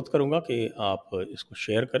भी अनुरोध करूंगा कि आप इसको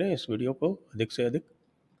शेयर करें, इस वीडियो को अधिक से अधिक।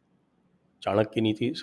 चाणक्य नीति